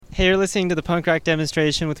Hey, you're listening to the Punk Rock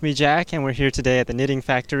Demonstration with me, Jack, and we're here today at the Knitting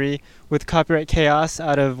Factory with Copyright Chaos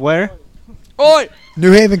out of where? Oi!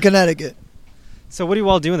 New Haven, Connecticut. So what do you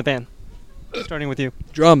all do in the band? Starting with you.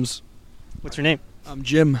 Drums. What's your name? I'm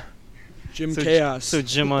Jim. Jim Chaos. So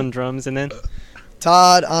Jim on drums, and then?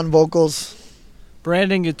 Todd on vocals.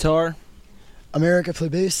 Brandon guitar. America play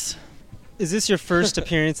bass. Is this your first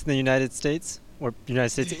appearance in the United States? Or United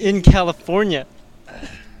States, in California?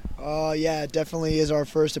 Yeah, it definitely is our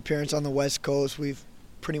first appearance on the West Coast. We've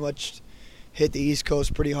pretty much hit the East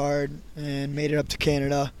Coast pretty hard and made it up to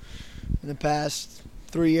Canada in the past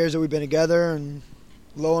 3 years that we've been together, and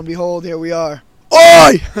lo and behold, here we are.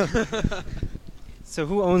 Oi! So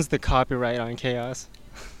who owns the copyright on Chaos?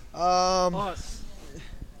 Us.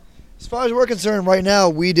 As far as we're concerned, right now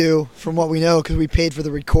we do, from what we know, because we paid for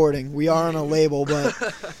the recording. We are on a label, but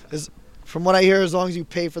from what I hear, as long as you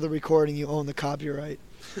pay for the recording, you own the copyright.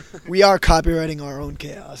 We are copywriting our own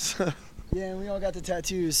Chaos. Yeah, and we all got the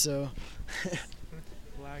tattoos, so.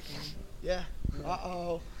 Blacking. Yeah.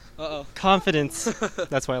 Uh-oh. Uh-oh. Confidence.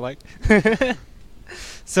 That's what I like.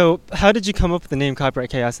 So how did you come up with the name Copyright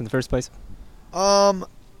Chaos in the first place? I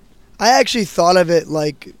actually thought of it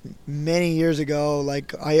like many years ago.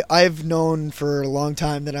 Like I've known for a long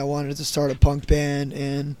time that I wanted to start a punk band,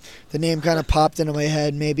 and the name kind of popped into my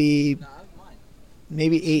head maybe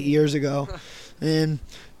 8 years ago. And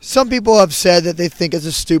some people have said that they think it's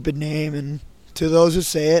a stupid name, and to those who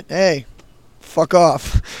say it, hey, fuck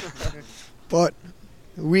off. But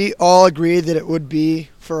we all agreed that it would be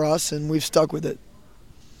for us, and we've stuck with it.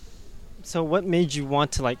 So what made you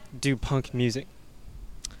want to do punk music?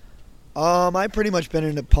 I've pretty much been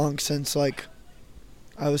into punk since like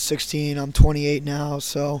I was 16. I'm 28 now,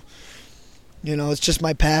 so it's just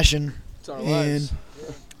my passion. It's our And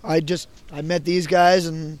lives. I met these guys,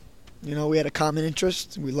 and we had a common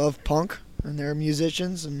interest. We love punk, and they're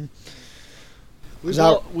musicians, and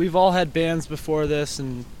We've all had bands before this,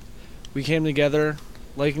 and we came together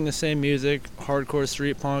liking the same music, hardcore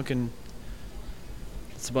street punk, and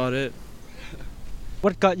that's about it.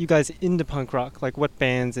 What got you guys into punk rock? Like what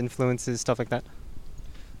bands, influences, stuff like that?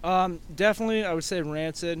 Definitely, I would say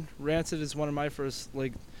Rancid. Rancid is one of my first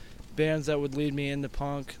bands that would lead me into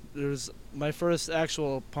punk. There's my first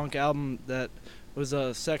actual punk album that was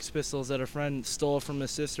Sex Pistols that a friend stole from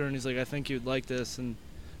his sister, and he's like, I think you'd like this, and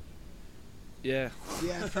yeah.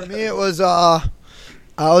 Yeah, for me it was I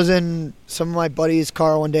was in some of my buddies'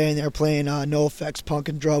 car one day, and they were playing NoFX Punk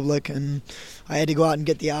and Drublick, and I had to go out and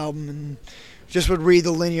get the album, and just would read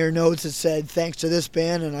the linear notes that said thanks to this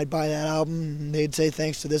band, and I'd buy that album, and they'd say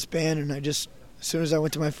thanks to this band, and as soon as I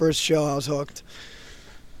went to my first show, I was hooked.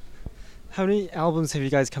 How many albums have you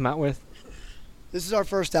guys come out with? This is our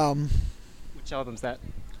first album, Which album's that?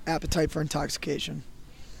 Appetite for Intoxication.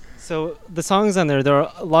 So the songs on there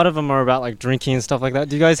a lot of them are about drinking and stuff like that.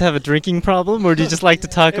 Do you guys have a drinking problem, or do you just like to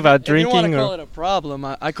talk about drinking? If you want to call it a problem,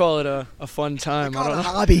 I call it a fun time. I call it a know.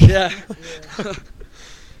 hobby. Yeah.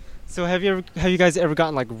 So have you guys ever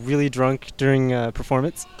gotten really drunk during a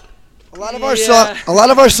performance? A lot of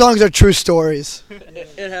our songs are true stories.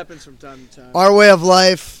 It happens from time to time. Our way of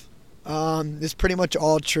life is pretty much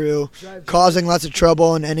all true. Causing lots of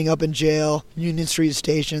trouble and ending up in jail. Union Street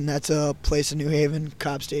Station, that's a place in New Haven,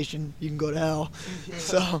 cop station. You can go to hell.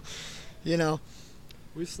 So,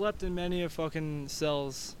 We slept in many fucking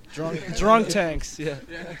cells, drunk tanks. Yeah.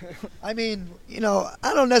 I mean,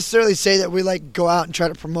 I don't necessarily say that we go out and try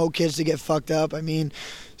to promote kids to get fucked up. I mean,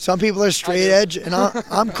 some people are straight edge, and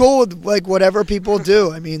I'm cool with whatever people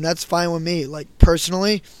do. I mean, that's fine with me.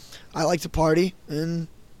 Personally, I like to party, and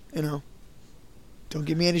don't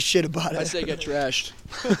give me any shit about it. I say get trashed.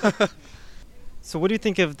 So what do you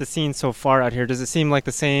think of the scene so far out here? Does it seem like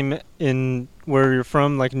the same in where you're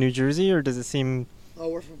from, like New Jersey, or does it seem Oh,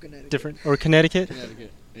 we're from Connecticut. different? Or Connecticut?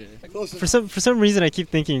 Connecticut. Yeah. For some reason, I keep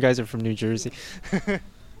thinking you guys are from New Jersey.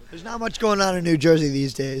 There's not much going on in New Jersey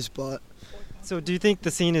these days, but So do you think the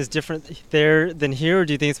scene is different there than here, or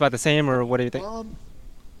do you think it's about the same, or what do you think?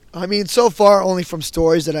 I mean, so far only from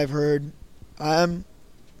stories that I've heard.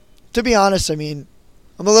 To be honest, I'm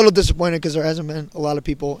a little disappointed because there hasn't been a lot of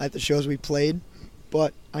people at the shows we played,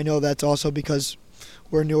 but I know that's also because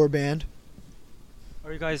we're a newer band.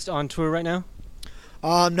 Are you guys on tour right now?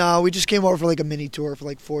 No, we just came over for a mini tour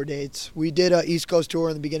for 4 dates. We did a East Coast tour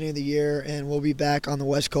in the beginning of the year, and we'll be back on the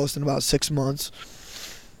West Coast in about 6 months.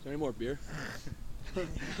 Is there any more beer?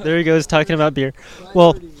 There he goes talking about beer.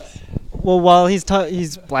 Well, while he's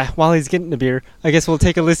getting the beer, I guess we'll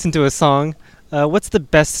take a listen to a song. What's the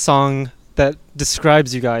best song that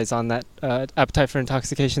describes you guys on that Appetite for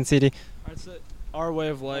Intoxication CD? I'd say Our Way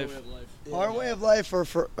of Life. Our way of life,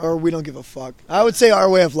 or we don't give a fuck. I would say our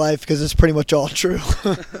way of life because it's pretty much all true.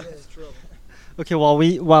 Okay,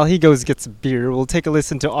 while he goes gets a beer, we'll take a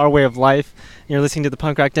listen to Our Way of Life. You're listening to the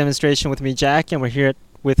punk rock demonstration with me, Jack, and we're here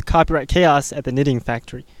with Copyright Chaos at the Knitting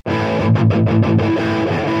Factory.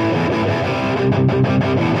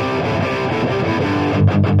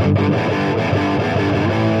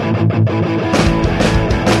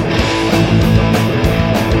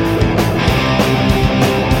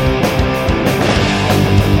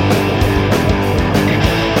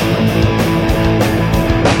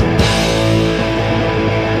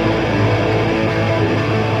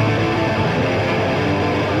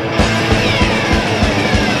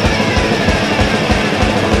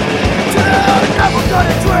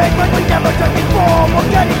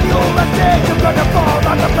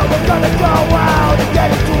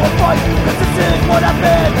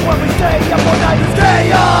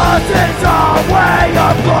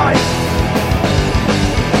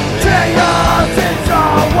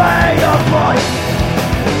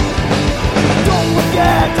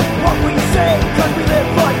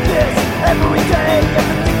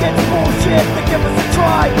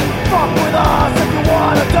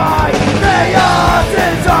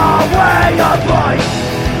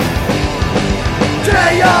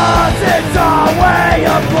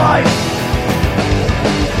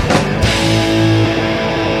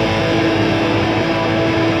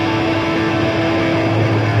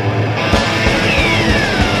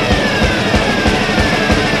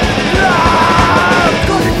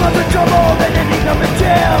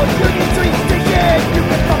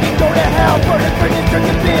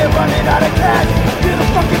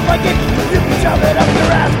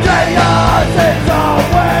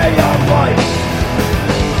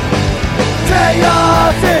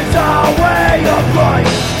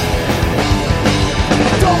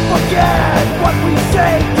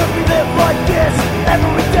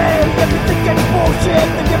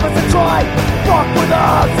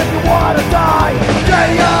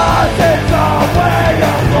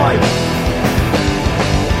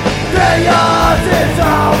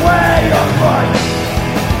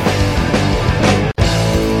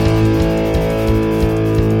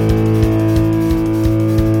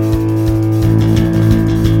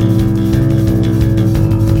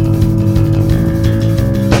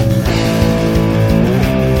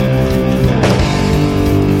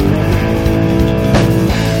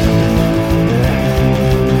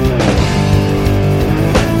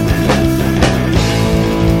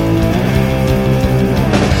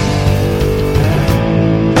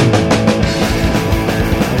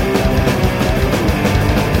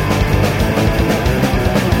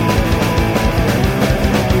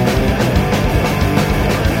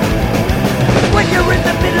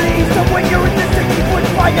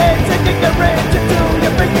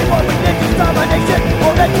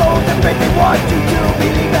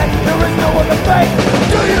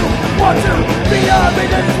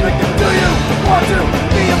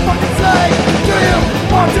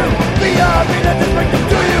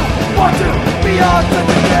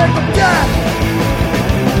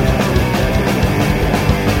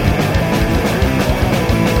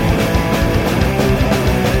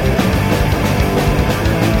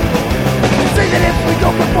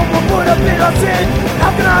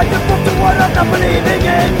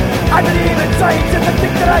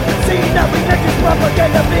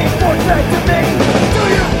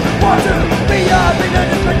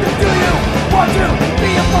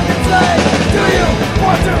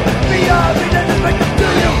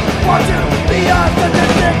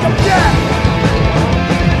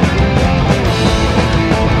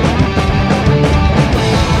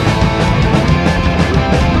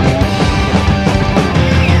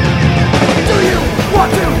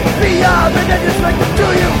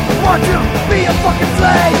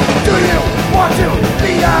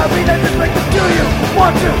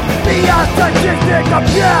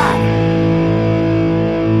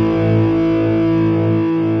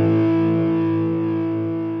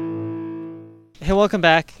 Hey, welcome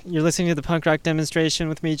back. You're listening to the punk rock demonstration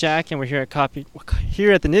with me, Jack, and we're here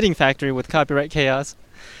at the Knitting Factory with Copyright Chaos.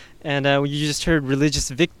 And you just heard Religious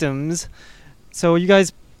Victims. So you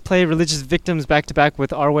guys play Religious Victims back to back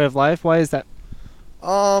with Our Way of Life. Why is that?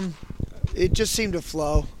 It just seemed to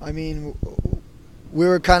flow. I mean, we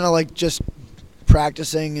were kind of like just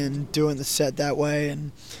practicing and doing the set that way,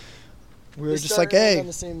 and we were just like, hey, on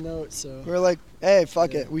the same note, so we were like, hey,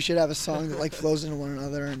 fuck it, we should have a song that like flows into one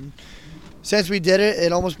another. And since we did it,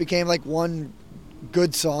 it almost became like one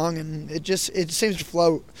good song, and it seems to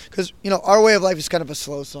flow because Our Way of Life is kind of a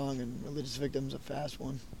slow song, and Religious Victims a fast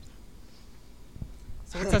one.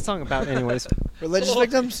 So what's that song about, anyways? Religious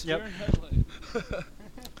victims? Yep.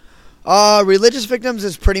 Religious victims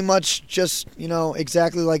is pretty much just,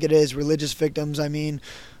 exactly like it is. Religious victims. I mean,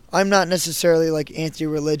 I'm not necessarily like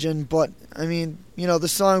anti-religion, but I mean, the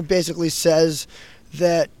song basically says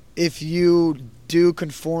that if you do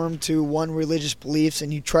conform to one religious beliefs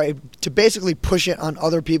and you try to basically push it on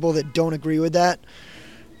other people that don't agree with that,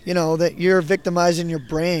 that you're victimizing your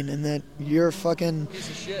brain and that you're fucking, Piece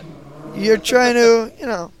of shit. you're trying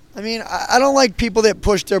to, I mean, I don't like people that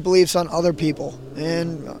push their beliefs on other people.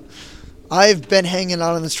 And I've been hanging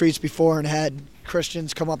out on the streets before and had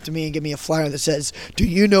Christians come up to me and give me a flyer that says, "Do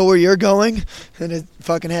you know where you're going?" And it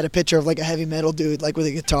fucking had a picture of like a heavy metal dude like with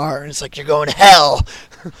a guitar, and it's like, "You're going to hell."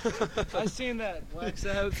 I've seen that. Black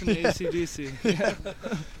Sabbath and AC/DC. Yeah.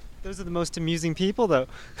 Those are the most amusing people, though.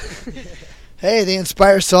 Hey, they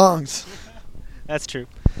inspire songs. That's true.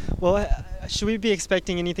 Well, should we be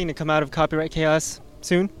expecting anything to come out of Copyright Chaos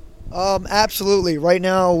soon? Absolutely. Right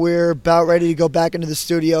now, we're about ready to go back into the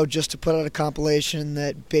studio just to put out a compilation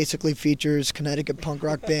that basically features Connecticut punk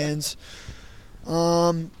rock bands.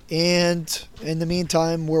 And in the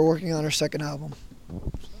meantime, we're working on our second album.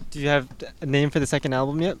 Do you have a name for the second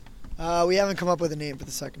album yet? We haven't come up with a name for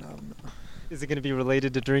the second album. Is it going to be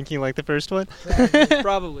related to drinking like the first one?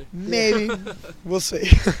 Probably. Maybe. We'll see.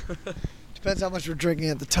 Depends how much we're drinking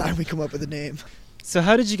at the time we come up with a name. So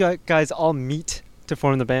how did you guys all meet to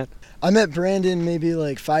form the band? I met Brandon maybe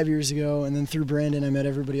like 5 years ago, and then through Brandon I met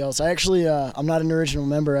everybody else. I actually, I'm not an original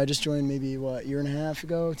member. I just joined maybe, a year and a half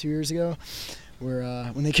ago, 2 years ago, where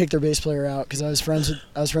when they kicked their bass player out, because I was friends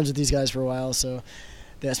with these guys for a while, so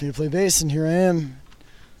they asked me to play bass, and here I am.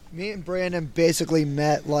 Me and Brandon basically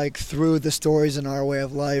met like through the stories in our way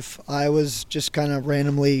of life. I was just kind of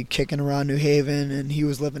randomly kicking around New Haven, and he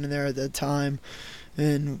was living in there at the time,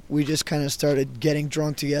 and we just kind of started getting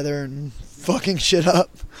drunk together and fucking shit up.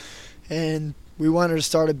 And we wanted to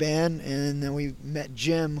start a band, and then we met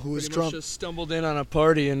Jim, who was drumming. Just stumbled in on a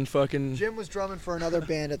party and fucking. Jim was drumming for another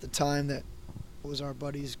band at the time that was our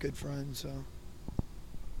buddy's good friend.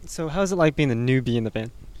 So how's it like being the newbie in the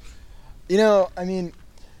band? I mean,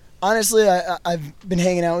 honestly, I've been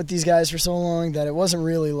hanging out with these guys for so long that it wasn't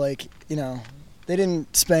really like, they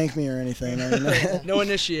didn't spank me or anything. I mean, no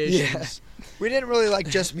initiations. Yeah. We didn't really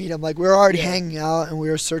just meet him. Like, we were already hanging out, and we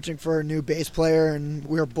were searching for a new bass player, and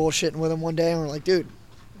we were bullshitting with him one day, and we're like, "Dude,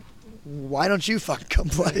 why don't you fucking come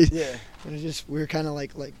play?" Yeah. And we were kind of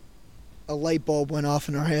like a light bulb went off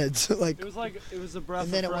in our heads. It was a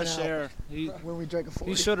breath of fresh air. When we drank a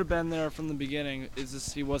 40. He should have been there from the beginning. It's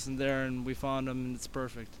just he wasn't there, and we found him, and it's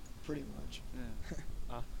perfect. Pretty much.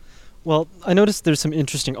 Yeah. Well, I noticed there's some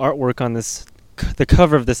interesting artwork on the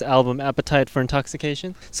cover of this album, Appetite for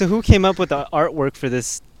Intoxication. So who came up with the artwork for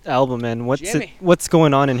this album, and what's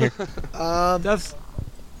going on in here? That's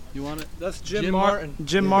Jim Martin.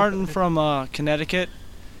 Jim Martin from Connecticut.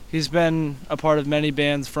 He's been a part of many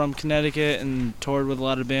bands from Connecticut and toured with a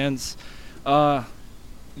lot of bands.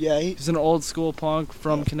 He's an old school punk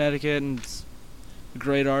from Connecticut and a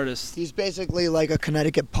great artist. He's basically like a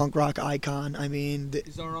Connecticut punk rock icon. I mean,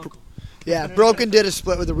 He's our uncle. Yeah, Broken did a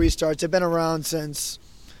split with the Restarts. They've been around since,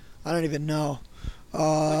 I don't even know,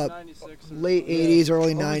 late 80s,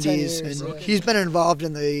 early 90s. And he's been involved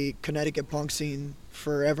in the Connecticut punk scene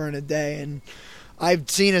forever and a day. And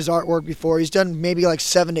I've seen his artwork before. He's done maybe like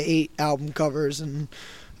 7 to 8 album covers. And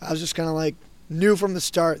I was just kind of like, knew from the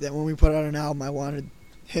start that when we put out an album, I wanted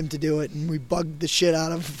him to do it. And we bugged the shit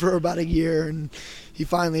out of him for about a year. And he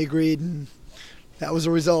finally agreed. And that was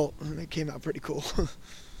the result. And it came out pretty cool.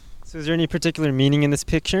 So is there any particular meaning in this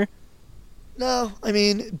picture? No, I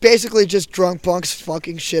mean, basically just drunk punks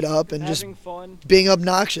fucking shit up and Having just fun. being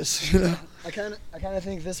obnoxious, I kind of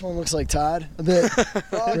think this one looks like Todd a bit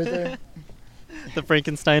right there. The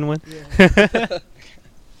Frankenstein one? Yeah.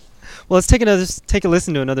 Well, let's take a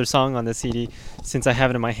listen to another song on this CD, since I have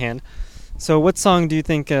it in my hand. So what song do you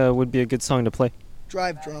think would be a good song to play?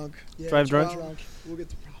 Drive Drunk. Yeah, Drive Drunk? We'll get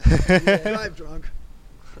the Drive Drunk.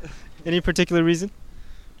 Any particular reason?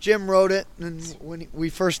 Jim wrote it, and when we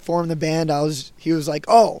first formed the band, he was like,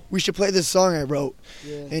 "Oh, we should play this song I wrote."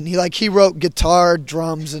 Yeah. And he wrote guitar,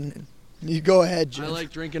 drums, and you go ahead, Jim. I like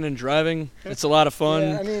drinking and driving. It's a lot of fun.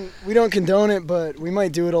 Yeah, I mean, we don't condone it, but we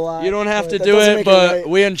might do it a lot. You don't have to that do doesn't it, make but right.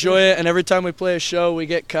 we enjoy it. And every time we play a show, we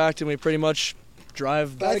get cocked and we pretty much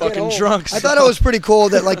drive Gotta get fucking home. drunk. I thought it was pretty cool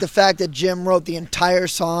that the fact that Jim wrote the entire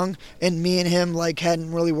song and me and him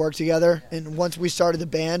hadn't really worked together, and once we started the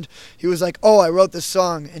band, he was like, "Oh, I wrote this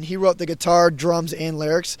song," and he wrote the guitar, drums, and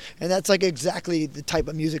lyrics, and that's exactly the type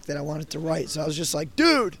of music that I wanted to write. So I was just like,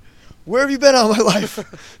 "Dude, where have you been all my life?"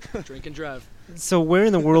 Drink and drive. So where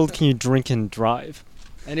in the world can you drink and drive?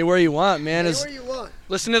 Anywhere you want, man. Anywhere you want.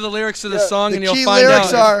 Listen to the lyrics of the Yeah, song and the you'll key find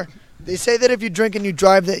lyrics out. are, they say that if you drink and you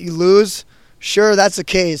drive that you lose. Sure, that's the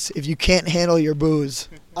case if you can't handle your booze.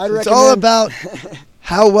 It's all about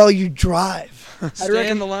how well you drive. Stay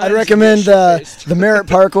in the lines I'd and recommend get shit-faced. the Merritt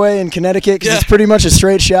Parkway in Connecticut because Yeah. it's pretty much a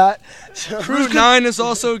straight shot. Route 9 is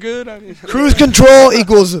also good. I mean, Cruise control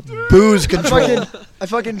equals booze control. I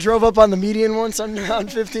fucking drove up on the median once on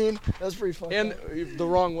 15. That was pretty fun. and the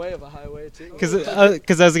wrong way of a highway too. Because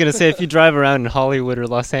I was gonna say, if you drive around in Hollywood or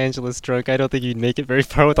Los Angeles drunk, I don't think you'd make it very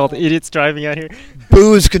far with all the idiots driving out here.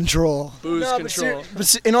 Booze control. Booze No, control.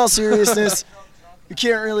 but in all seriousness, you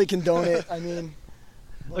can't really condone it. I mean,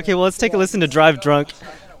 Okay, well, let's take a listen to Drive Drunk.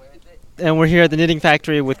 And we're here at the Knitting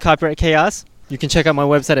Factory with Copyright Chaos. You can check out my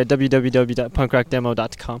website at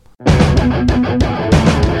www.punkrockdemo.com.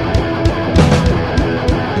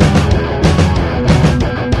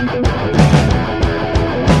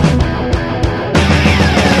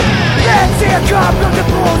 Let's see a cup of the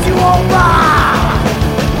bulls you over.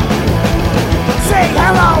 Say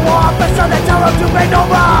hello, officer, then tell him to bend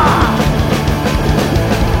over.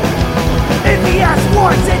 If he asks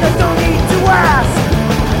for it, say there's no need to ask.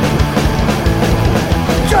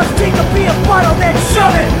 Just take a beer bottle, then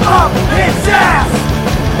shove it up his ass.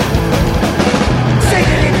 Say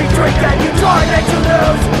that if you drink and you drive and you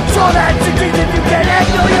lose, show that you think if you can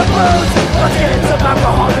handle your booze. Let's get some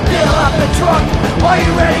alcohol and fill up the trunk. Are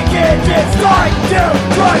you ready, kids? It's time to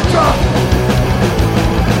drive drunk.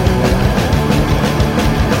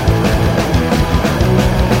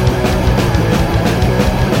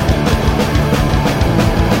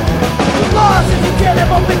 Laws if you get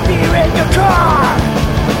them open beer in your car.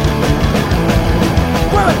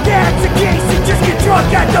 Well, if that's the case, then just get drunk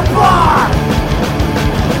at the bar.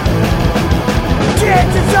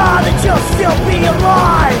 Chances are that you'll still be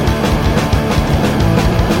alive.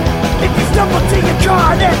 If you stumble to your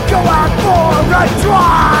car, then go out for a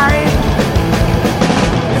drive.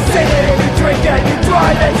 And say that if you drink and you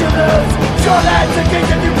drive and you lose, sure that's the case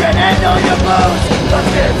if you can handle your booze. Let's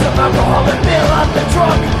get some alcohol and fill up the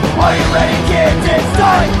trunk. Are you ready, kids? It's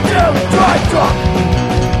time to drive drunk.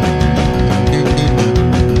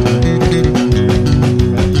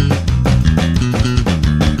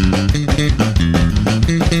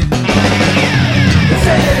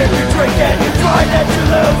 Say that if you drink and you drive that you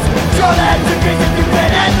lose, sure that's the case if you can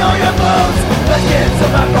handle your booze. Let's get some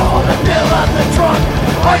alcohol and fill up the trunk.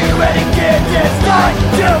 Are you ready, kids? It's time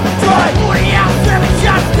to drive. 40 out, 7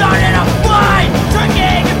 shots started, I'm fine.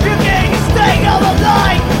 Drinking and puking and staying all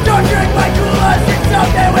night. Don't drink my coolers, it's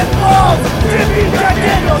something with balls. If you can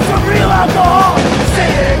handle some real alcohol. Say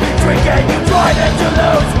that if you drink and you drive and you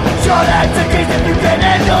lose, sure that's the case if you can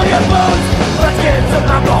handle your booze. Let's get some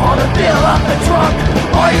alcohol and fill up the trunk.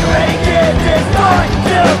 Are you ready, kids? It's time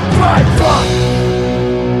to drive drunk.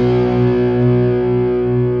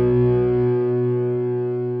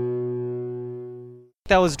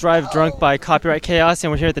 That was Drive Drunk by Copyright Chaos,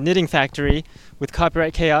 and we're here at the Knitting Factory with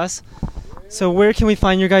Copyright Chaos. So where can we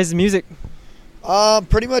find your guys' music?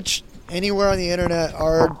 Pretty much anywhere on the internet.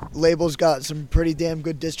 Our label's got some pretty damn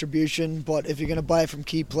good distribution, but if you're gonna buy it from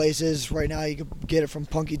key places, right now you can get it from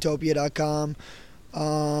punkytopia.com.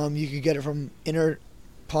 You can get it from innerpunk.com.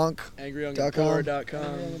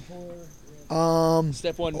 AngryYoungandPoor.com.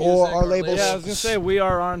 Step One Music. Or our labels. Yeah, I was gonna say we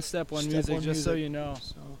are on Step One Step Music, One just so Music. you know.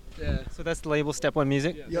 Yeah. So that's the label Step One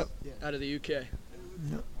Music. Yep. Out of the UK.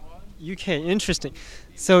 UK, interesting.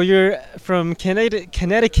 So you're from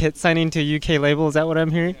Connecticut signing to a UK label, is that what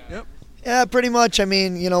I'm hearing? Yeah, pretty much. I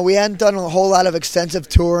mean, we hadn't done a whole lot of extensive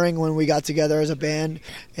touring when we got together as a band,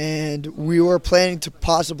 and we were planning to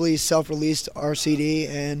possibly self-release our CD,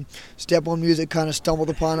 and Step One Music kind of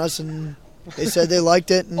stumbled upon us, and they said they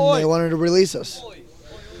liked it, and they wanted to release us.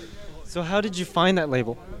 So how did you find that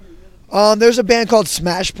label? There's a band called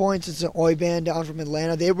Smash Points. It's an Oi band down from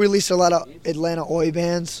Atlanta. They released a lot of Atlanta Oi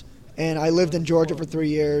bands, and I lived in Georgia for 3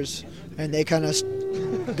 years, and they kind of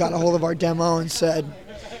got a hold of our demo and said,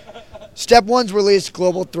 Step One's released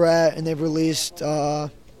Global Threat, and they've released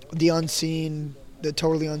the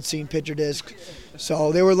Totally Unseen picture disc.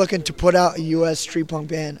 So they were looking to put out a U.S. street punk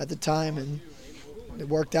band at the time, and it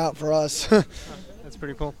worked out for us. That's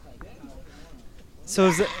pretty cool.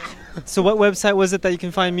 So so what website was it that you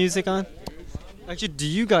can find music on? Actually, do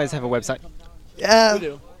you guys have a website? Yeah, We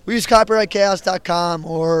do. we use copyrightchaos.com,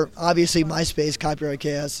 or obviously MySpace. Copyright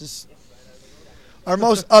Chaos is our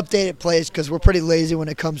most updated place because we're pretty lazy when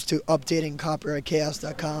it comes to updating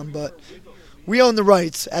copyrightchaos.com, but we own the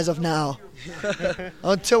rights as of now.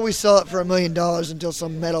 Until we sell it for $1 million, until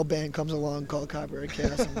some metal band comes along called Copyright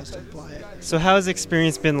Chaos and wants to buy it. So how has the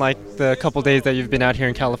experience been like the couple days that you've been out here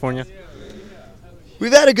in California?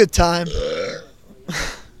 We've had a good time.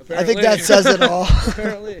 I think that says it all.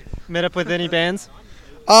 Apparently. Met up with any bands?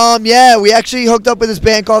 Yeah, we actually hooked up with this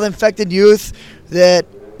band called Infected Youth that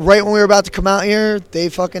right when we were about to come out here, they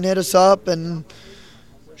fucking hit us up, and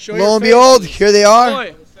lo and behold, here they are.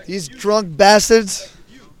 Boy. These drunk bastards.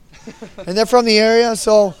 And they're from the area,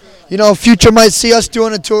 so, you know, future might see us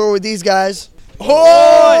doing a tour with these guys.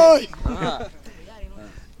 Hoy!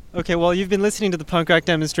 Okay, well, you've been listening to the punk rock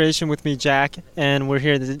demonstration with me, Jack, and we're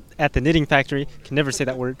here at the Knitting Factory. Can never say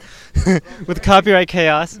that word. With Copyright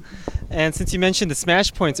Chaos. And since you mentioned the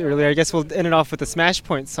Smash Points earlier, I guess we'll end it off with the Smash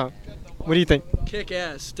Points song. What do you think? Kick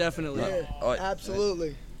ass, definitely.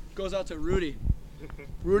 Absolutely. Goes out to Rudy.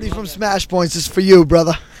 Rudy from Smash Points is for you,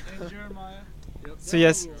 brother. So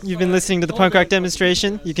yes, you've been listening to the punk rock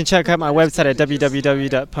demonstration. You can check out my website at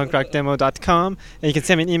www.punkrockdemo.com, and you can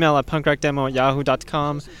send me an email at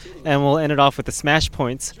punkrockdemo@yahoo.com, and we'll end it off with the Smash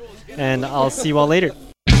Points. And I'll see you all later. All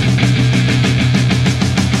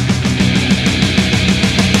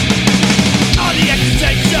the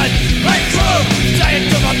accusations ain't true. Say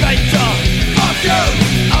it to my beta. Fuck you.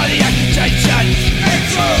 All the accusations ain't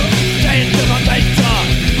true. Say it to my beta.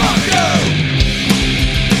 Fuck you.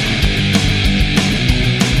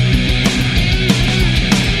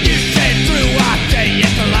 You came through our day,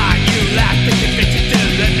 it's a lie. You laughed at the bitch to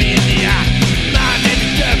let me in the eye. My name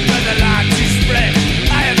is Dirk, but the line to spread.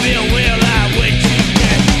 I am real, I wait you dead.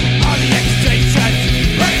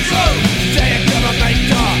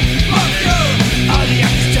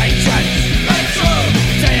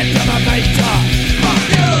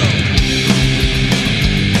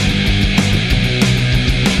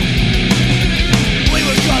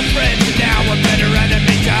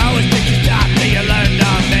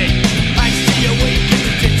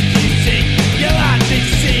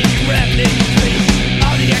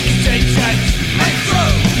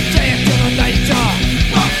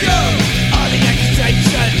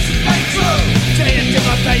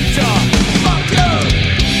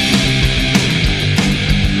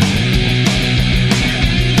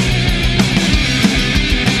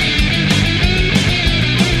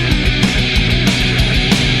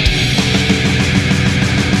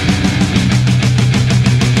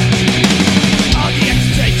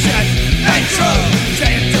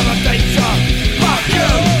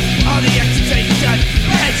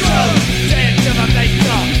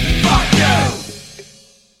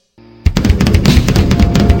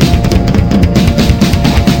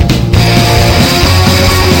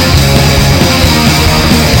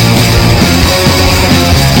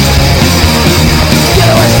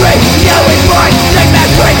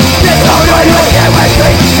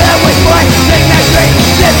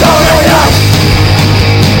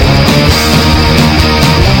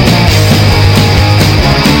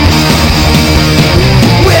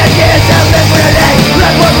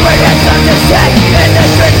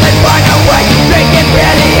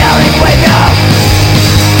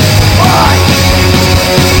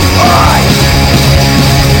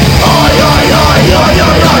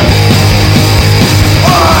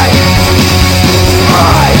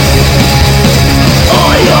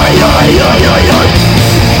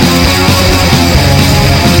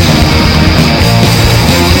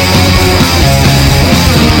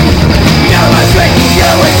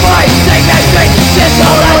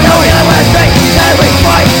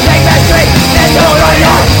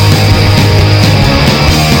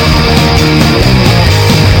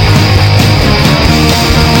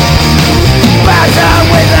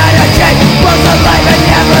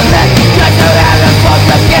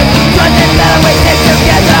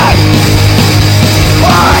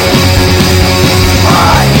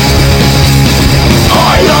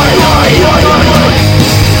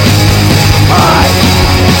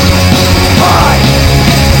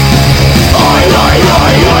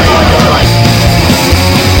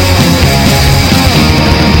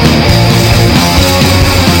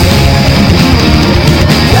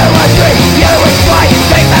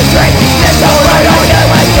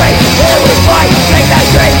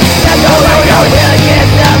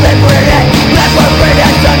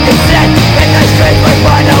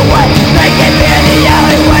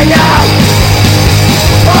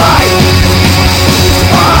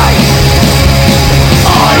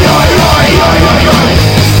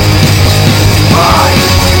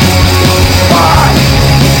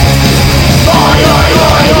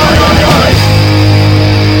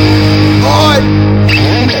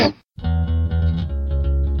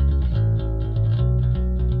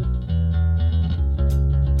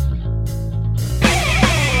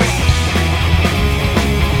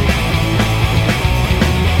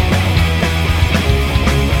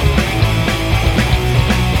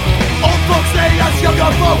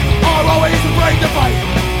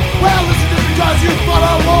 you fought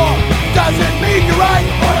a war doesn't mean you're right.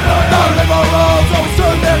 The liberals always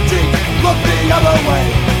turn their cheeks, look the other way.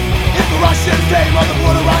 If the Russians came on the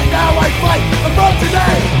border right now, I'd fight them from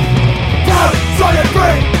today. Proud, strong and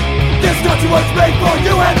free, this country was made for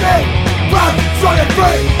you and me. Proud, strong and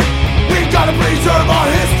free, we gotta preserve our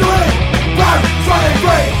history. Proud, strong and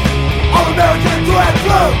free, all American through and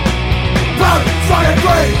through. Proud, strong and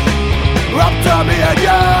free, we're up to me and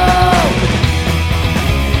you.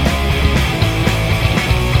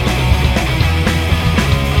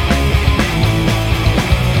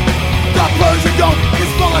 The Persian Gulf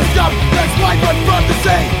is full of stuff that's life but from the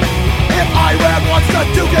sea. If Iran wants to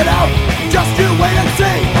duke it out, just you wait and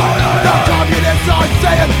see. The communists are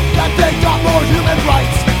saying that they got more human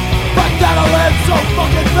rights, but that'll end so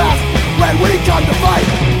fucking fast when we come to fight.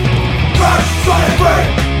 Proud, strong and free,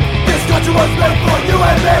 this country was made for you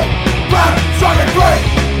and me. Proud, strong and free,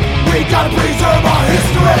 we gotta preserve our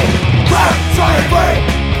history. Proud, strong and free,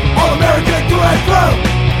 all American through and through.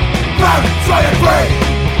 Proud, strong and free,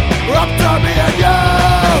 we're up to me and you.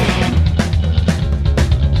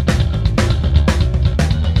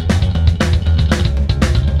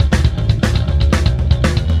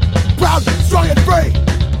 Proud, strong and free.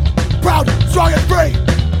 Proud, strong and free.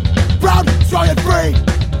 Proud, strong and free.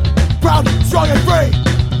 Proud, strong and free.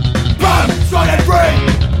 Proud, strong and free.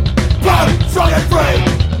 Proud, strong and free.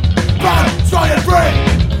 Proud, strong and free.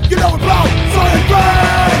 You know we're proud, strong and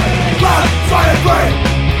free. Proud, strong and free.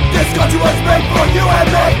 This country was made for you and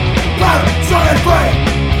me. Proud, strong and free,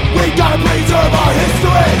 we gotta preserve our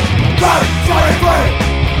history. Proud, strong and free,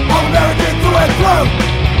 all American through and through.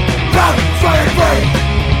 Proud, strong and free,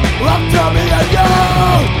 we're up to me and you.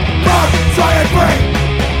 Proud, strong and free,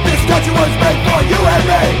 this country was made for you and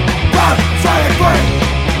me. Proud, strong and free,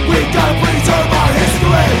 we gotta preserve our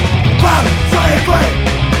history. Proud, strong and free,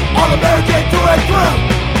 all American through and through.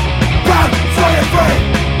 Proud, strong and free,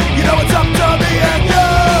 you know it's up to me and you.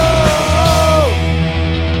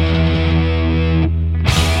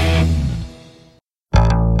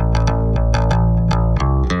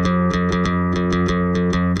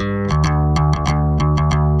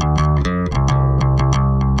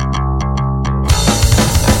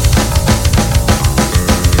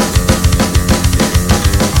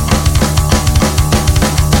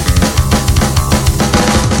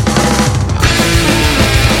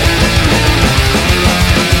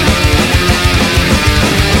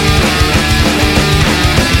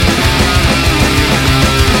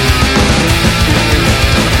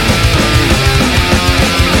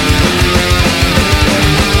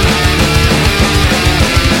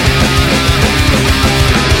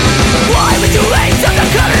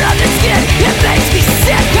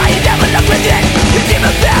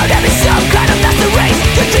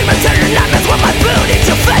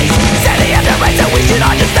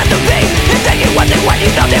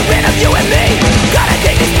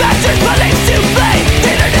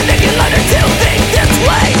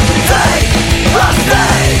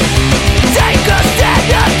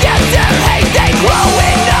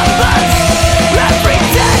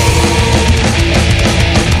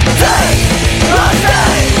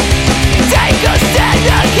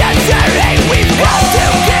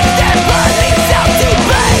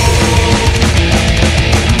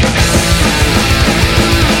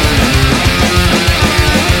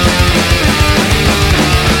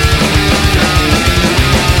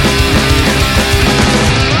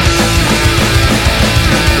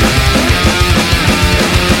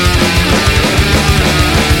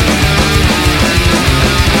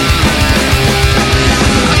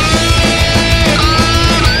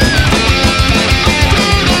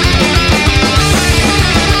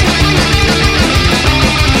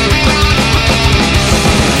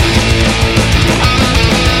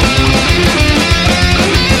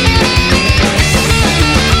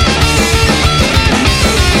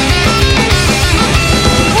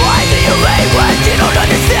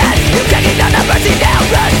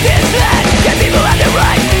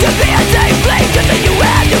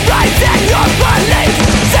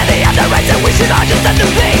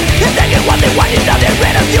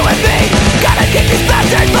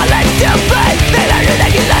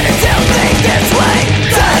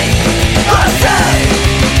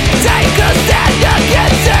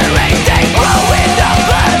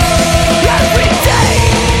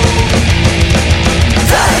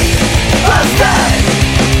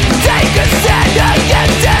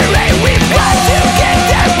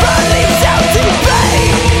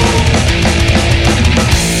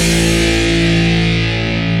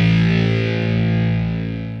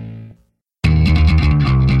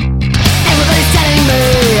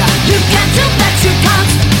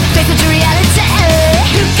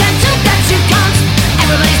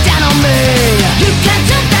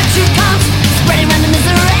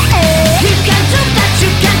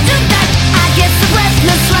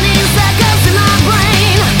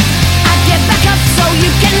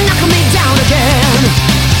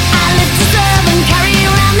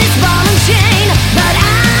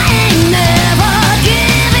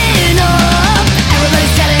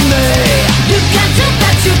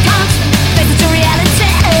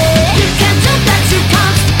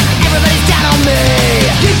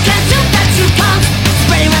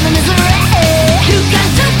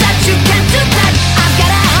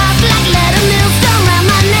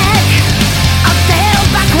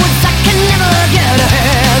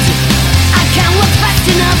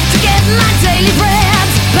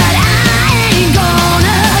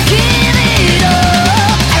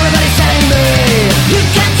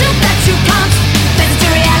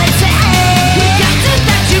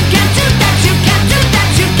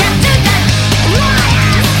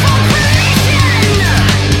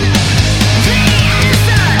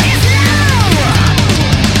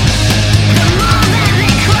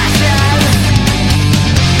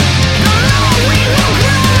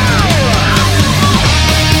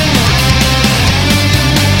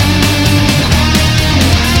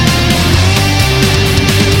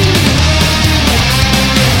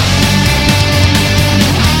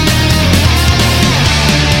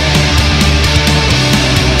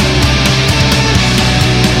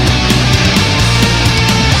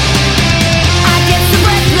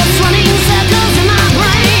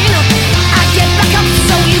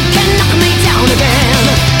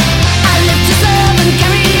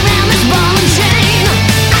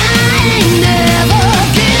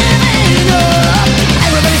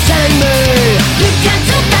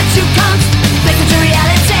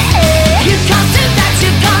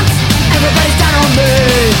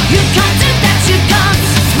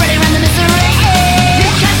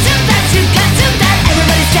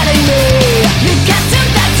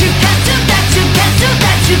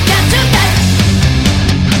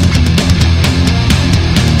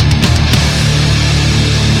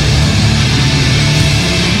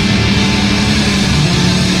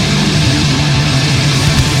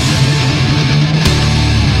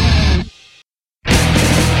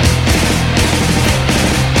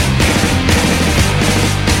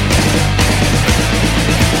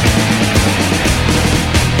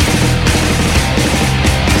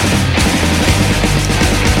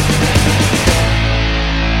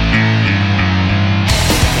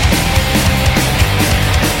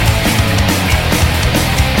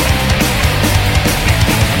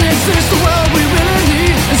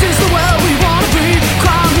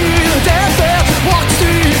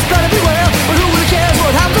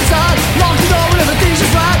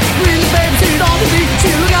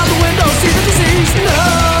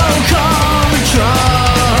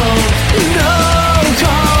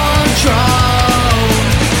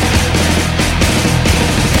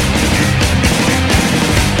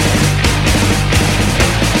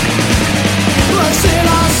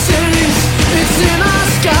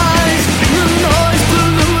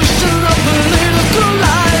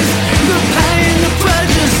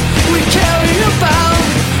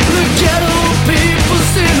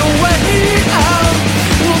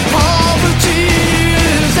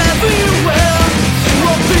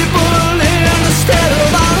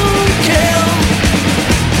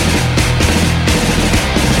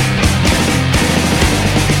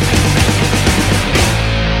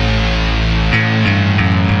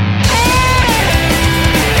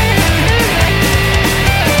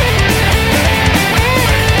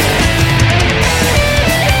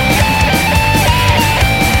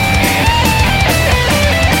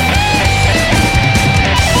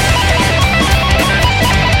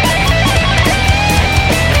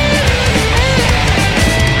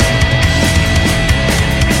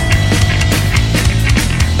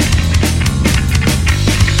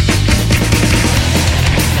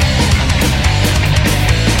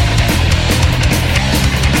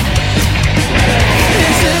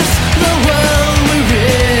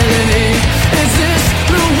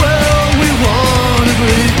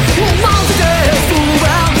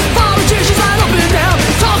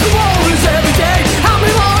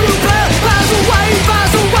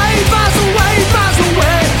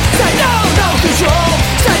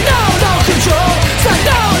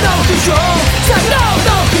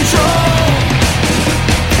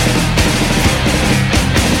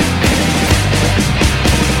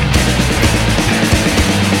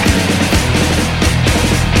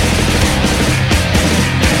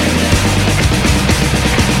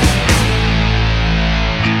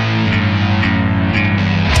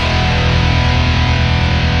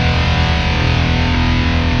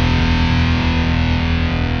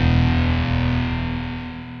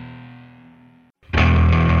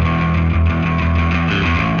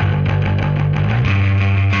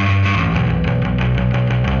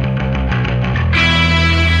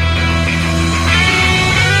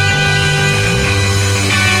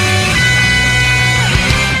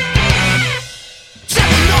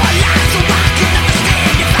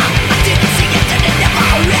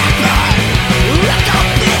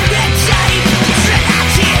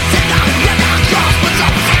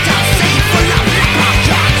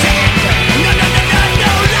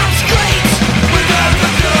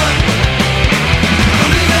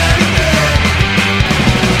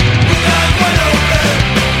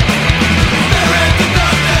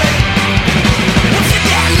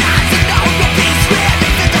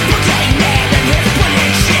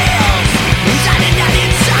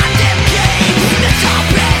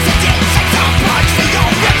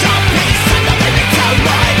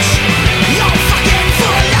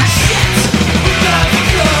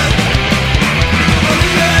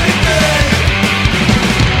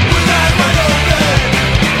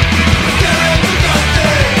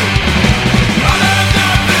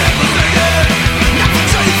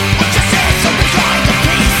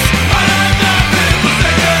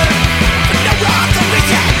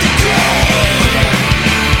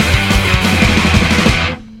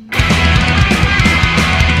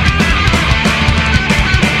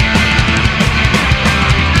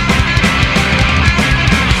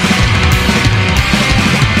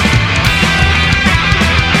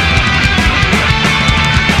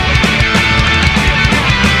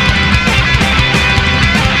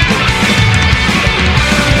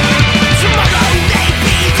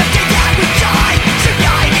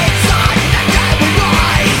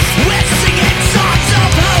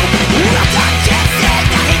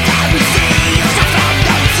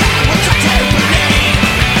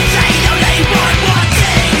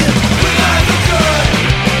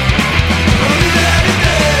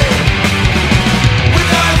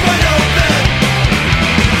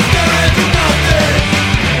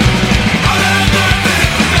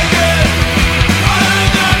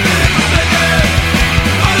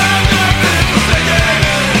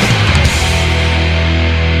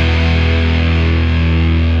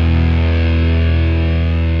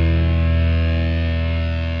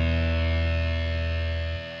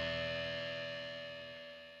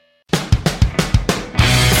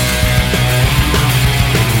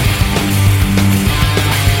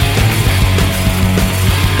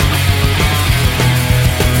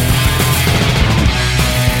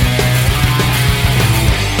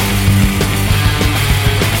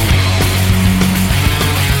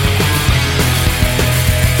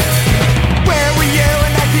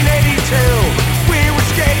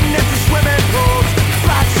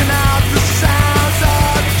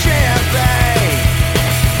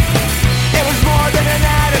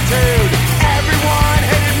 attitude. Everyone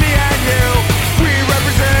hated me and you. We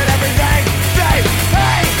represent everything they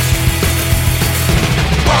hate.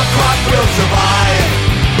 Punk rock will survive.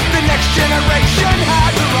 The next generation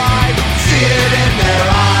has arrived. See it in their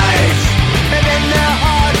eyes and in their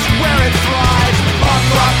hearts where it thrives. Punk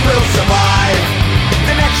rock will survive.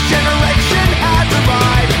 The next generation has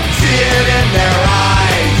arrived. See it in their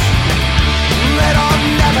eyes. It'll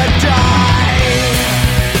never die.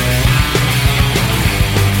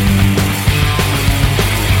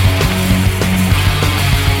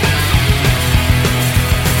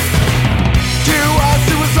 To us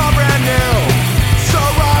it was all brand new. So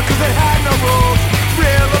raw cause it had no rules.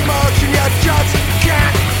 Real emotion you just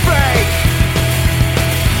can't fake.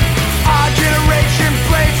 Our generation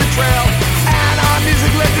blazed the trail, and our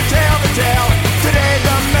music lived to tell the tale. Today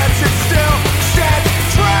the message still stands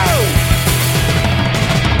true.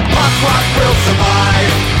 Punk rock will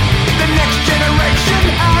survive. The next generation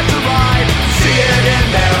has arrived. See it in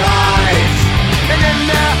their eyes and in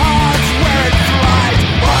their hearts where it thrives.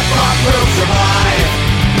 Punk rock will survive.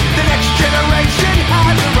 The next generation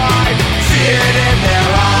has arrived. See it in their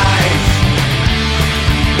eyes.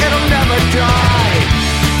 It'll never die.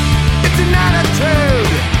 It's an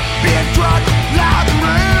attitude. Being drunk, loud and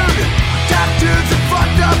rude. Tattoos and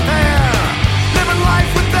fucked up hair. Living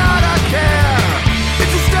life without a care.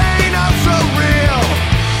 It's a stain of so real.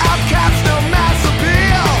 Outcasts, no mass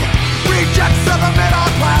appeal. Rejects of the middle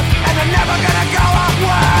class, and they're never gonna go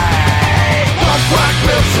away. Punk rock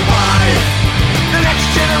will survive. The next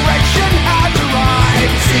generation has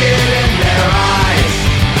arrived. See it in their eyes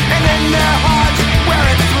and in their hearts where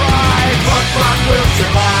it thrives. Punk rock will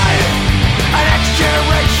survive. A next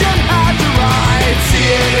generation has arrived. See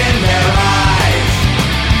it in their eyes.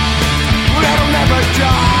 It'll never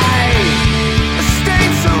die. A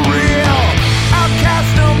stain so real. Outcast,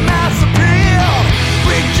 no mass appeal.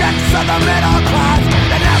 Rejects of the middle class.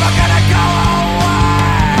 They're never gonna go away.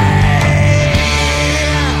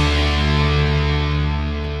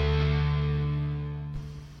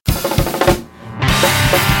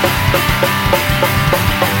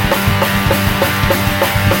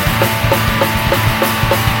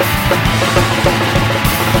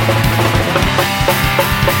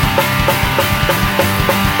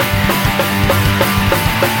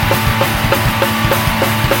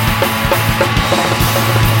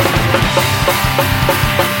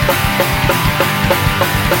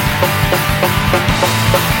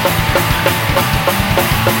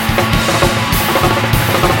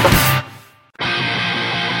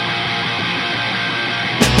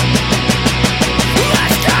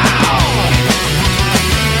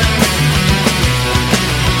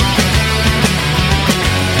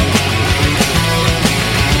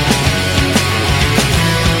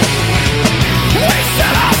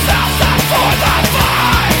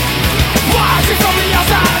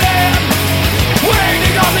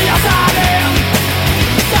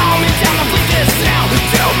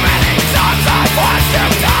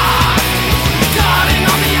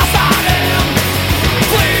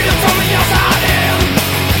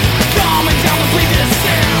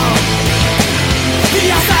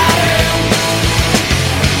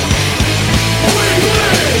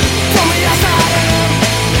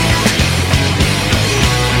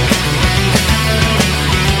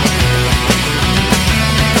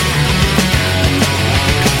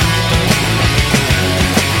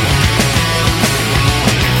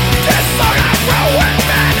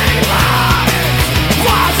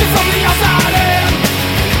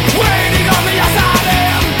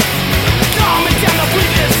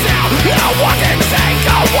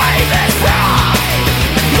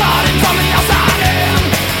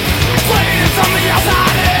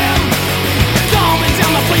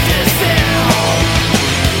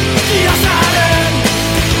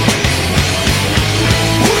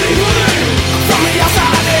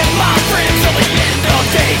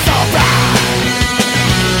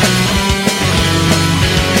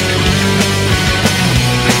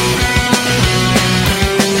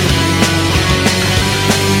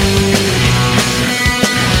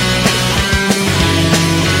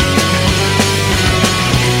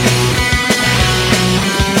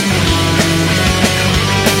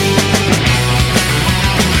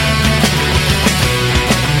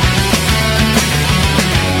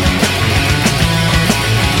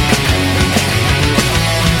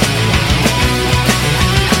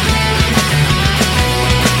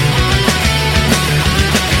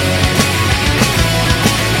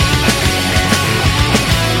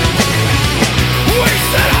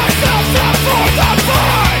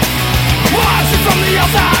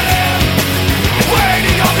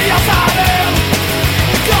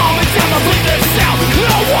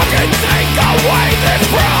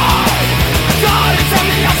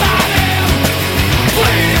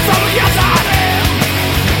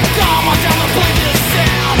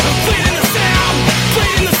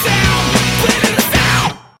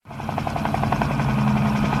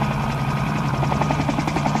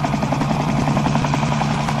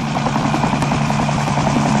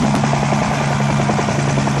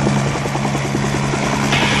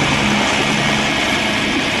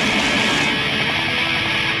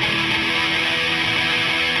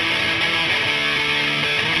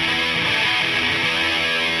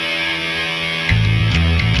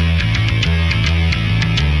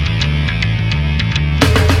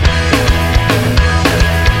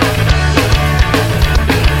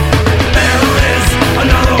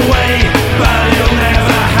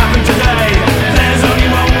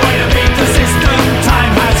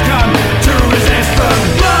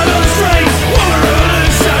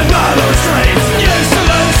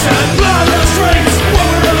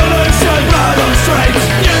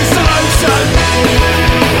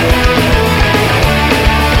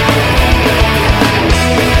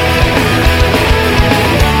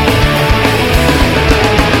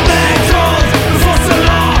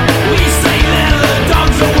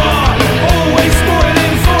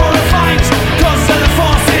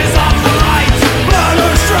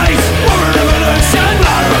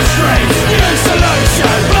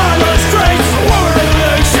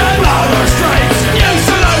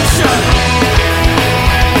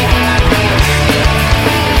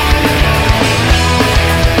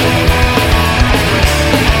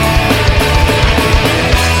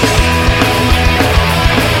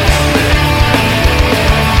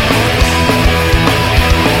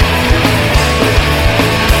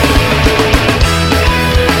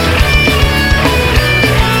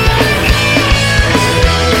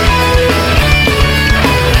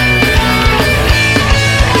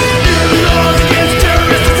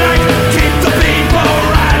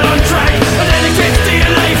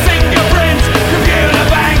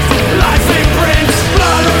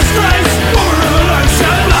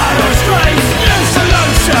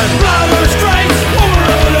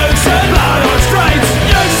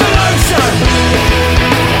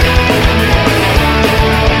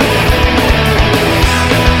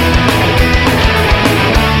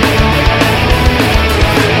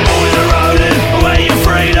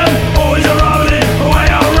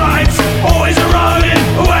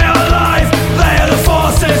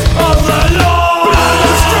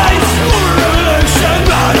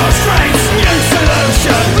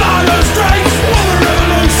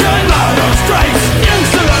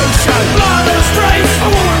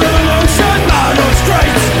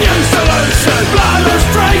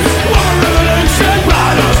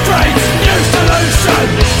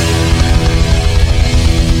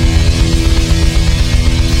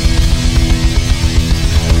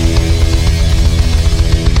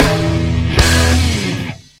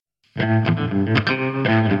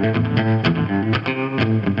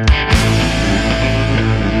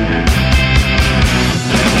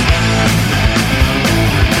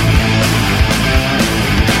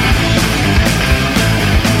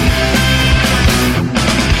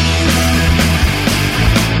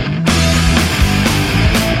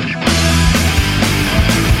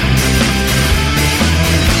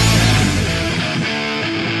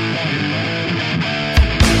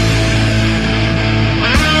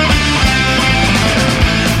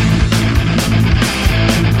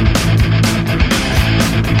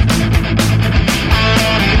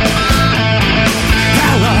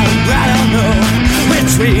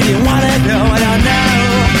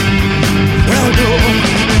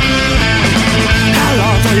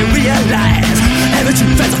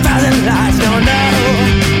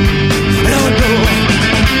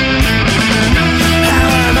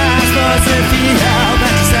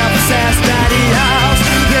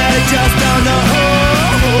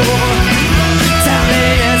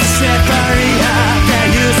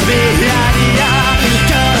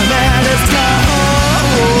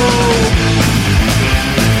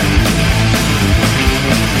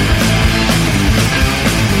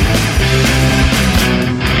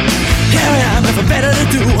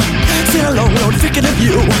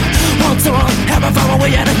 you. Want to help me find my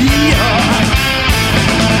way out of here.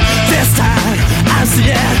 This time I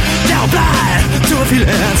see it, now I'm blind to a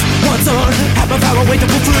feeling. Want to help me find my way to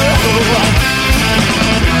pull through.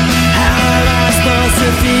 How am I supposed to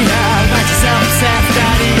feel? Like yourself,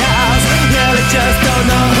 self-study else. Really just don't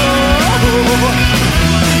know.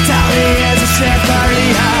 Tell me it's a shit party.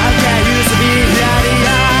 Can't use to be ready.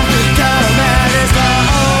 Come and it's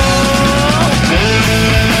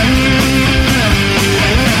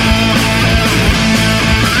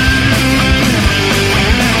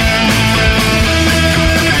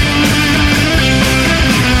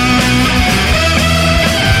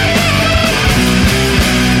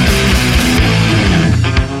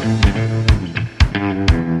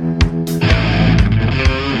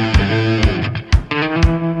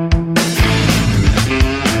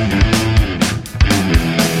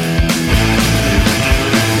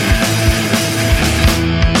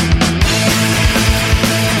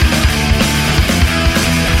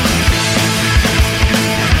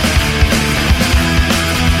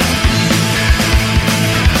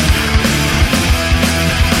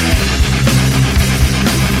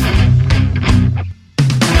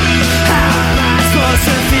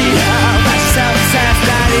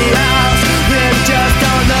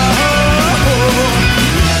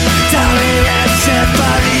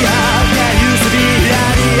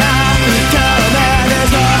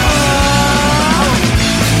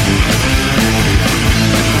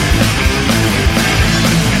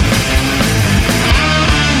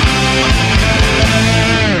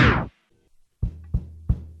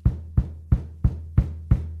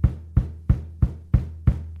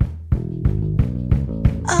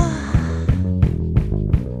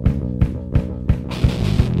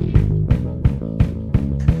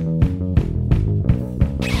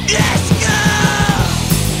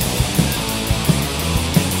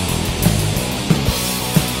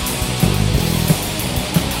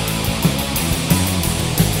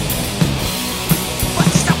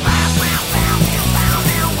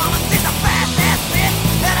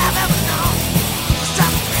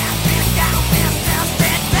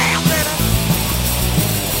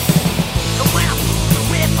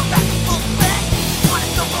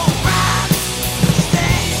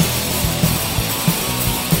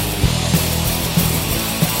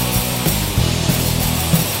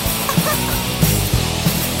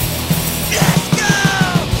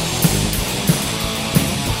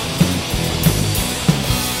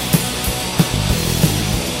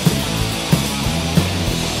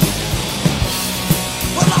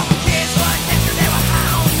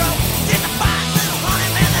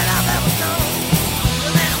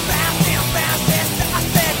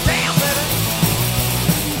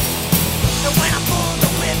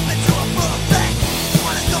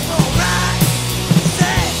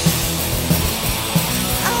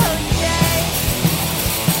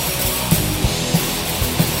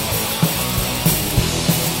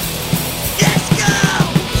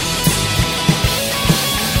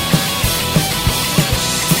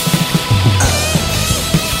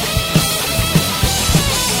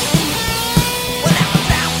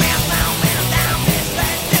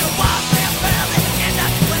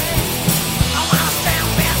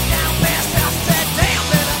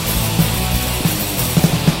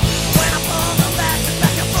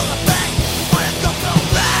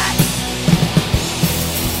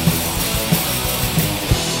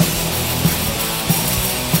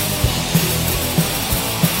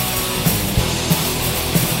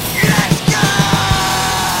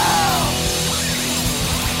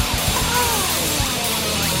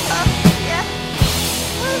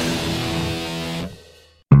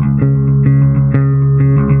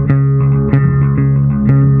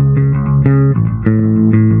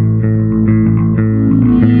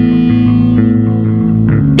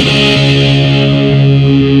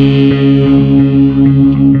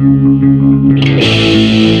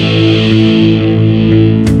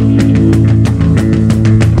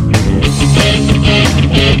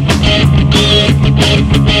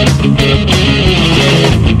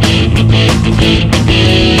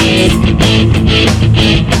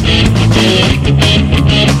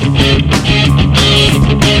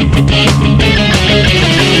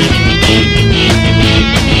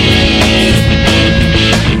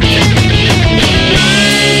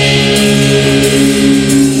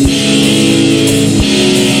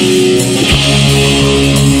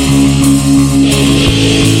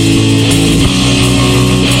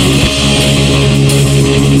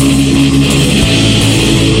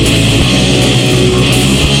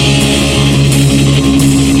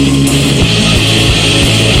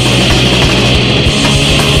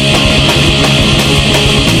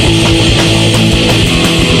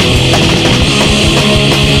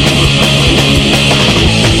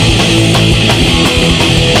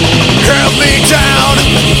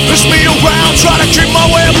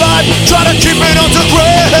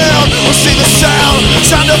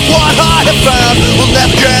found. We'll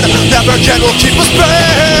never again will keep us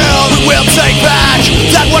bound. We will take back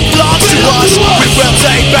that what belongs to us. We will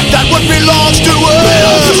take back that what belongs to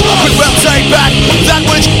us. We will take back that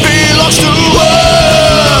which belongs to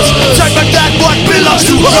us. Take back that what belongs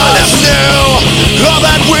to us. I never knew all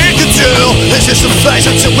that we could do is just a phase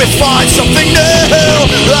until we find something new.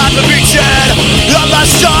 I'm the beachhead, the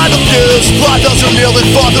last time abused by those who kneeling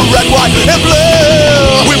for the red, white, and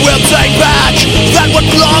blue. We will take back that what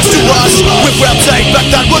belongs to us. We will take back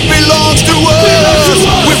that what belongs to us.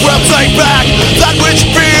 We will take back that which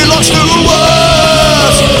belongs to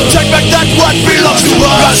us. Take back that what belongs to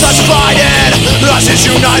us. Us fighting, us is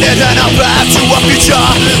united, and our path to a future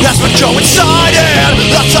has been coincided.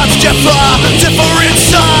 Our times differ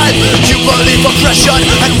inside. You believe oppression,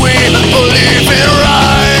 and we believe in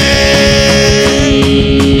right.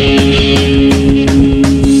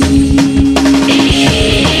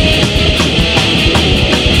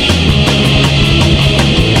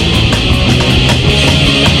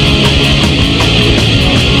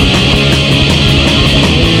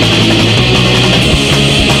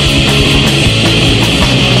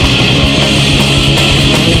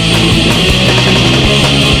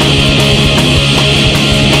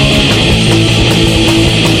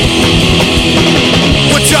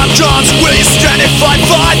 Will you stand and fight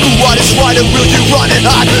for what is right, or will you run and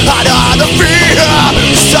hide out of fear?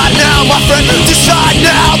 Decide now, my friend, decide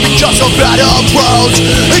now, because our battle grows,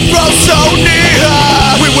 it grows so near.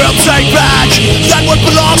 We will take back that what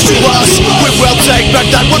belongs to us. We will take back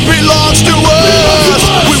that what belongs to us.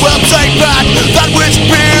 We will take back that which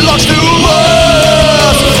belongs to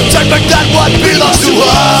us. Take back that what belongs to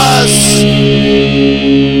us.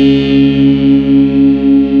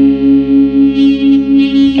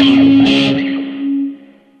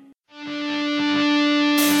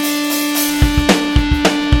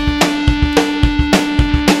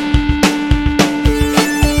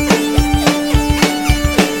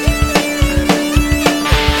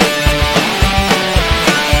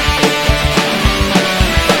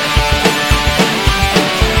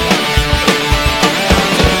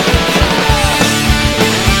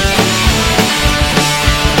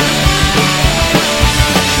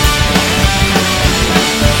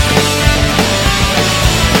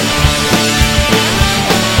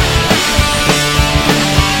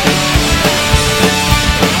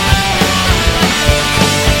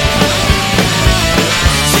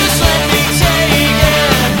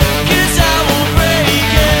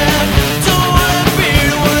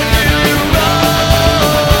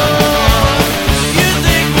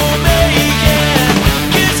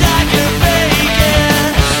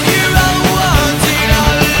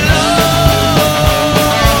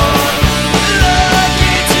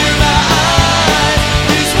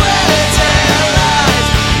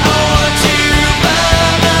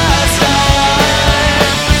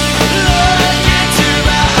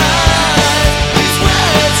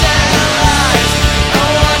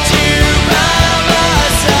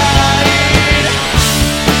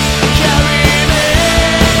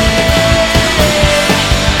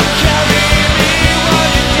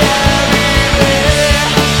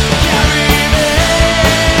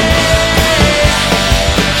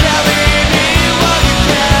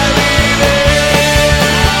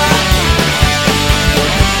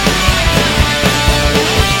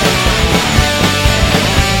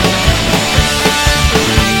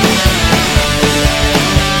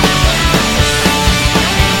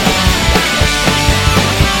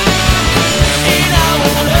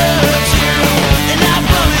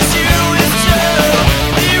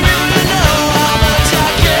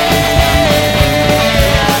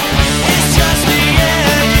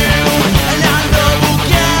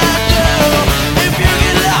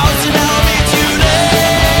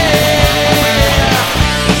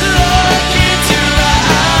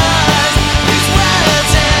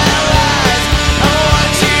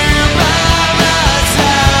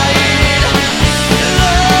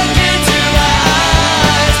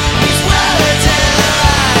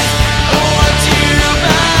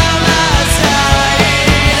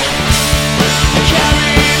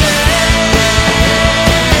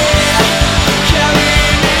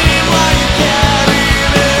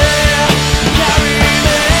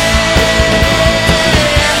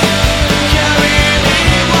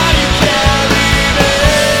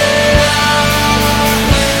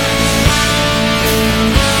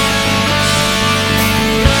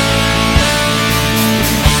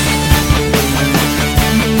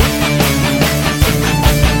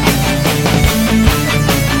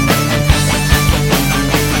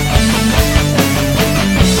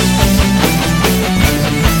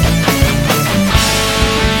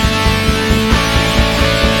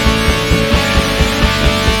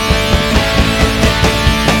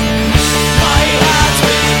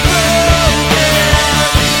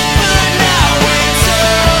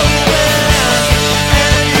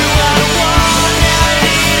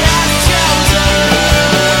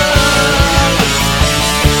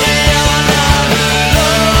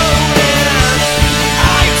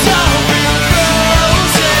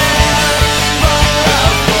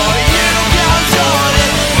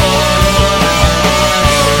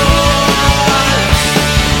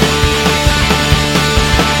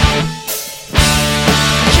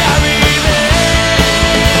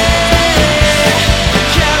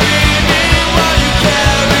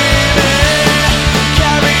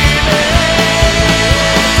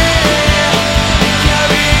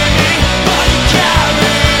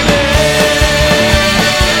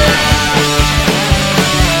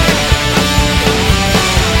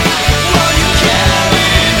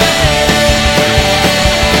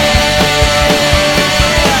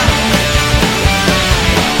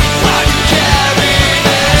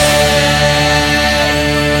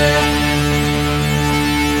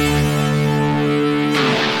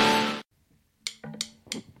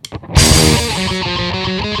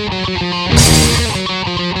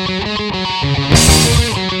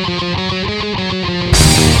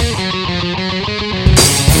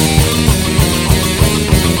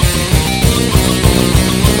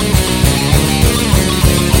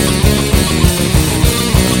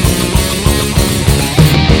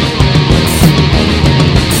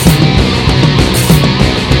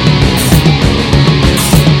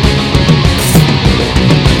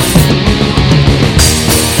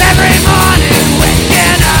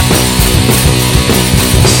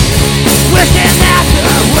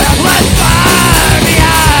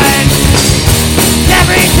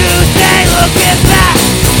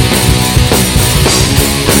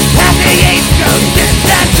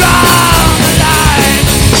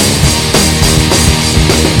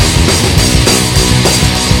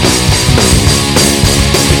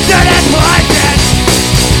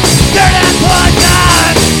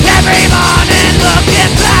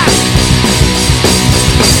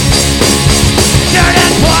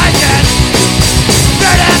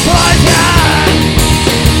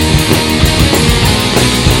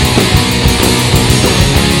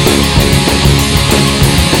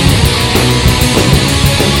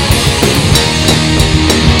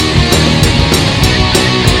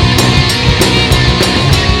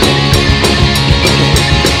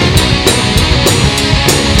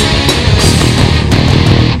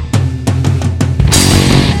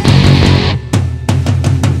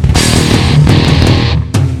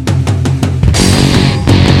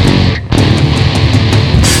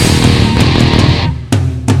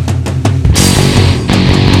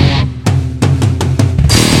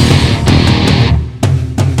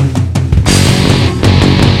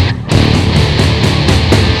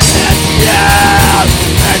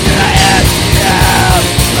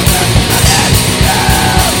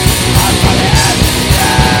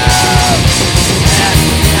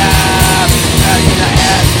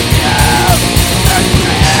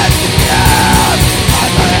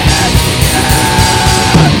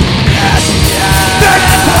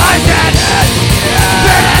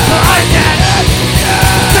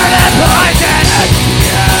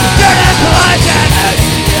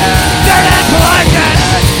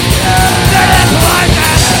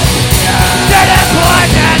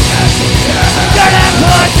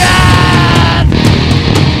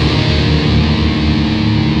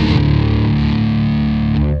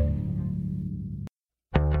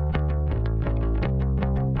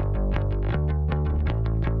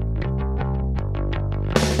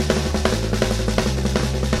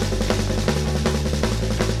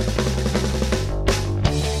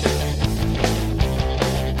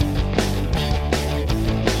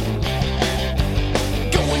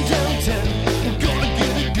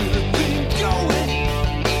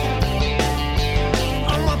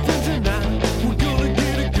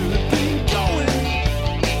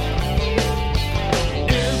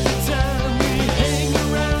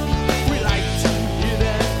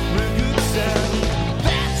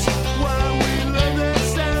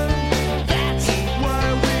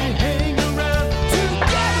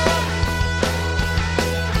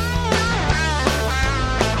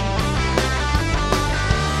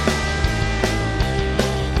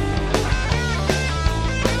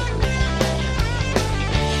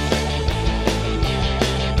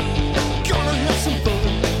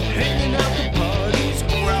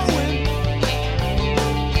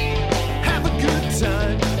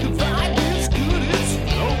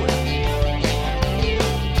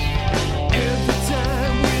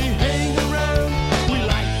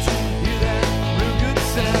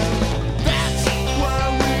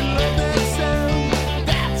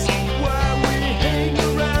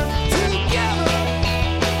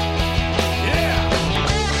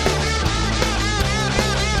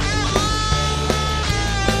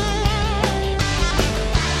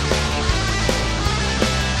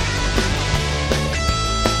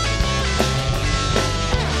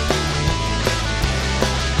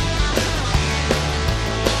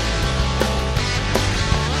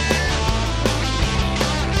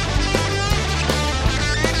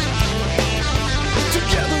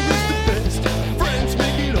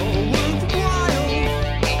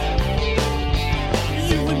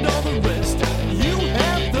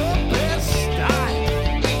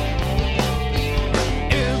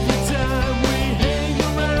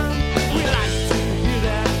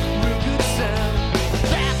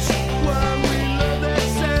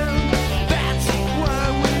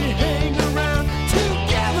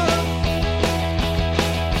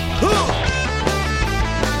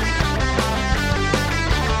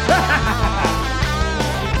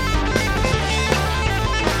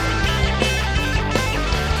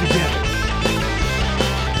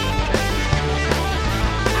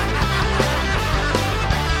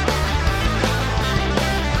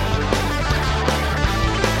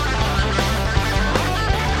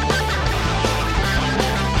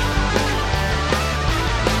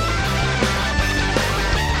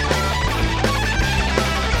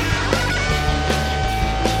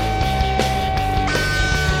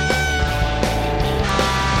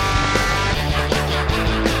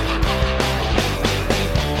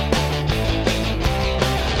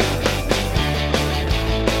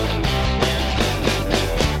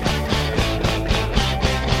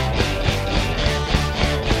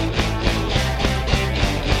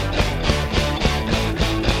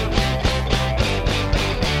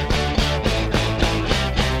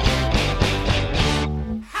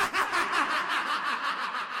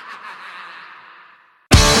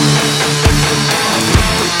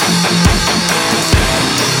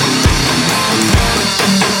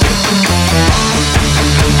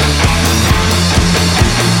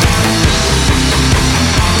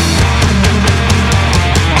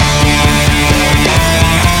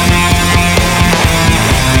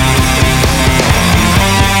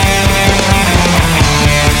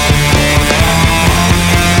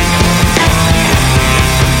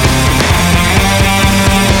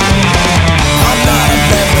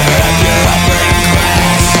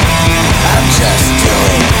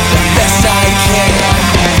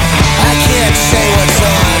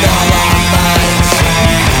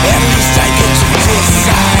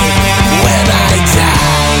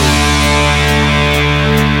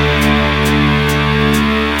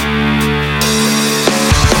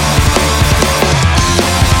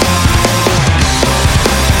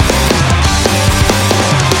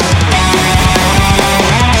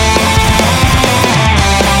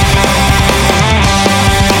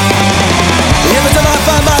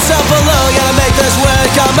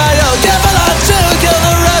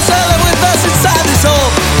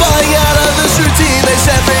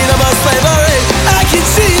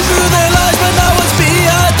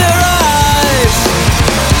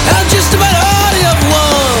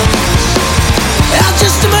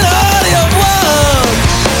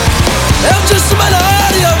 just a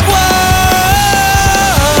minority of one.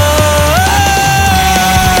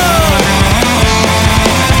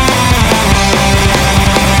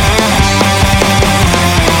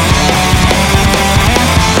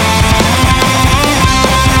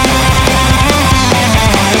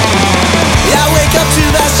 Yeah, I wake up to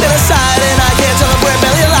that genocide and I can't tell if we're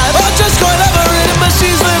barely alive or just going over it and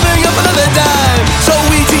machines living up another dime. So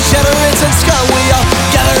we degenerates and scum, we all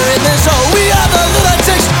gather in this hole. We are the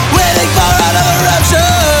lunatics waiting for another revolution.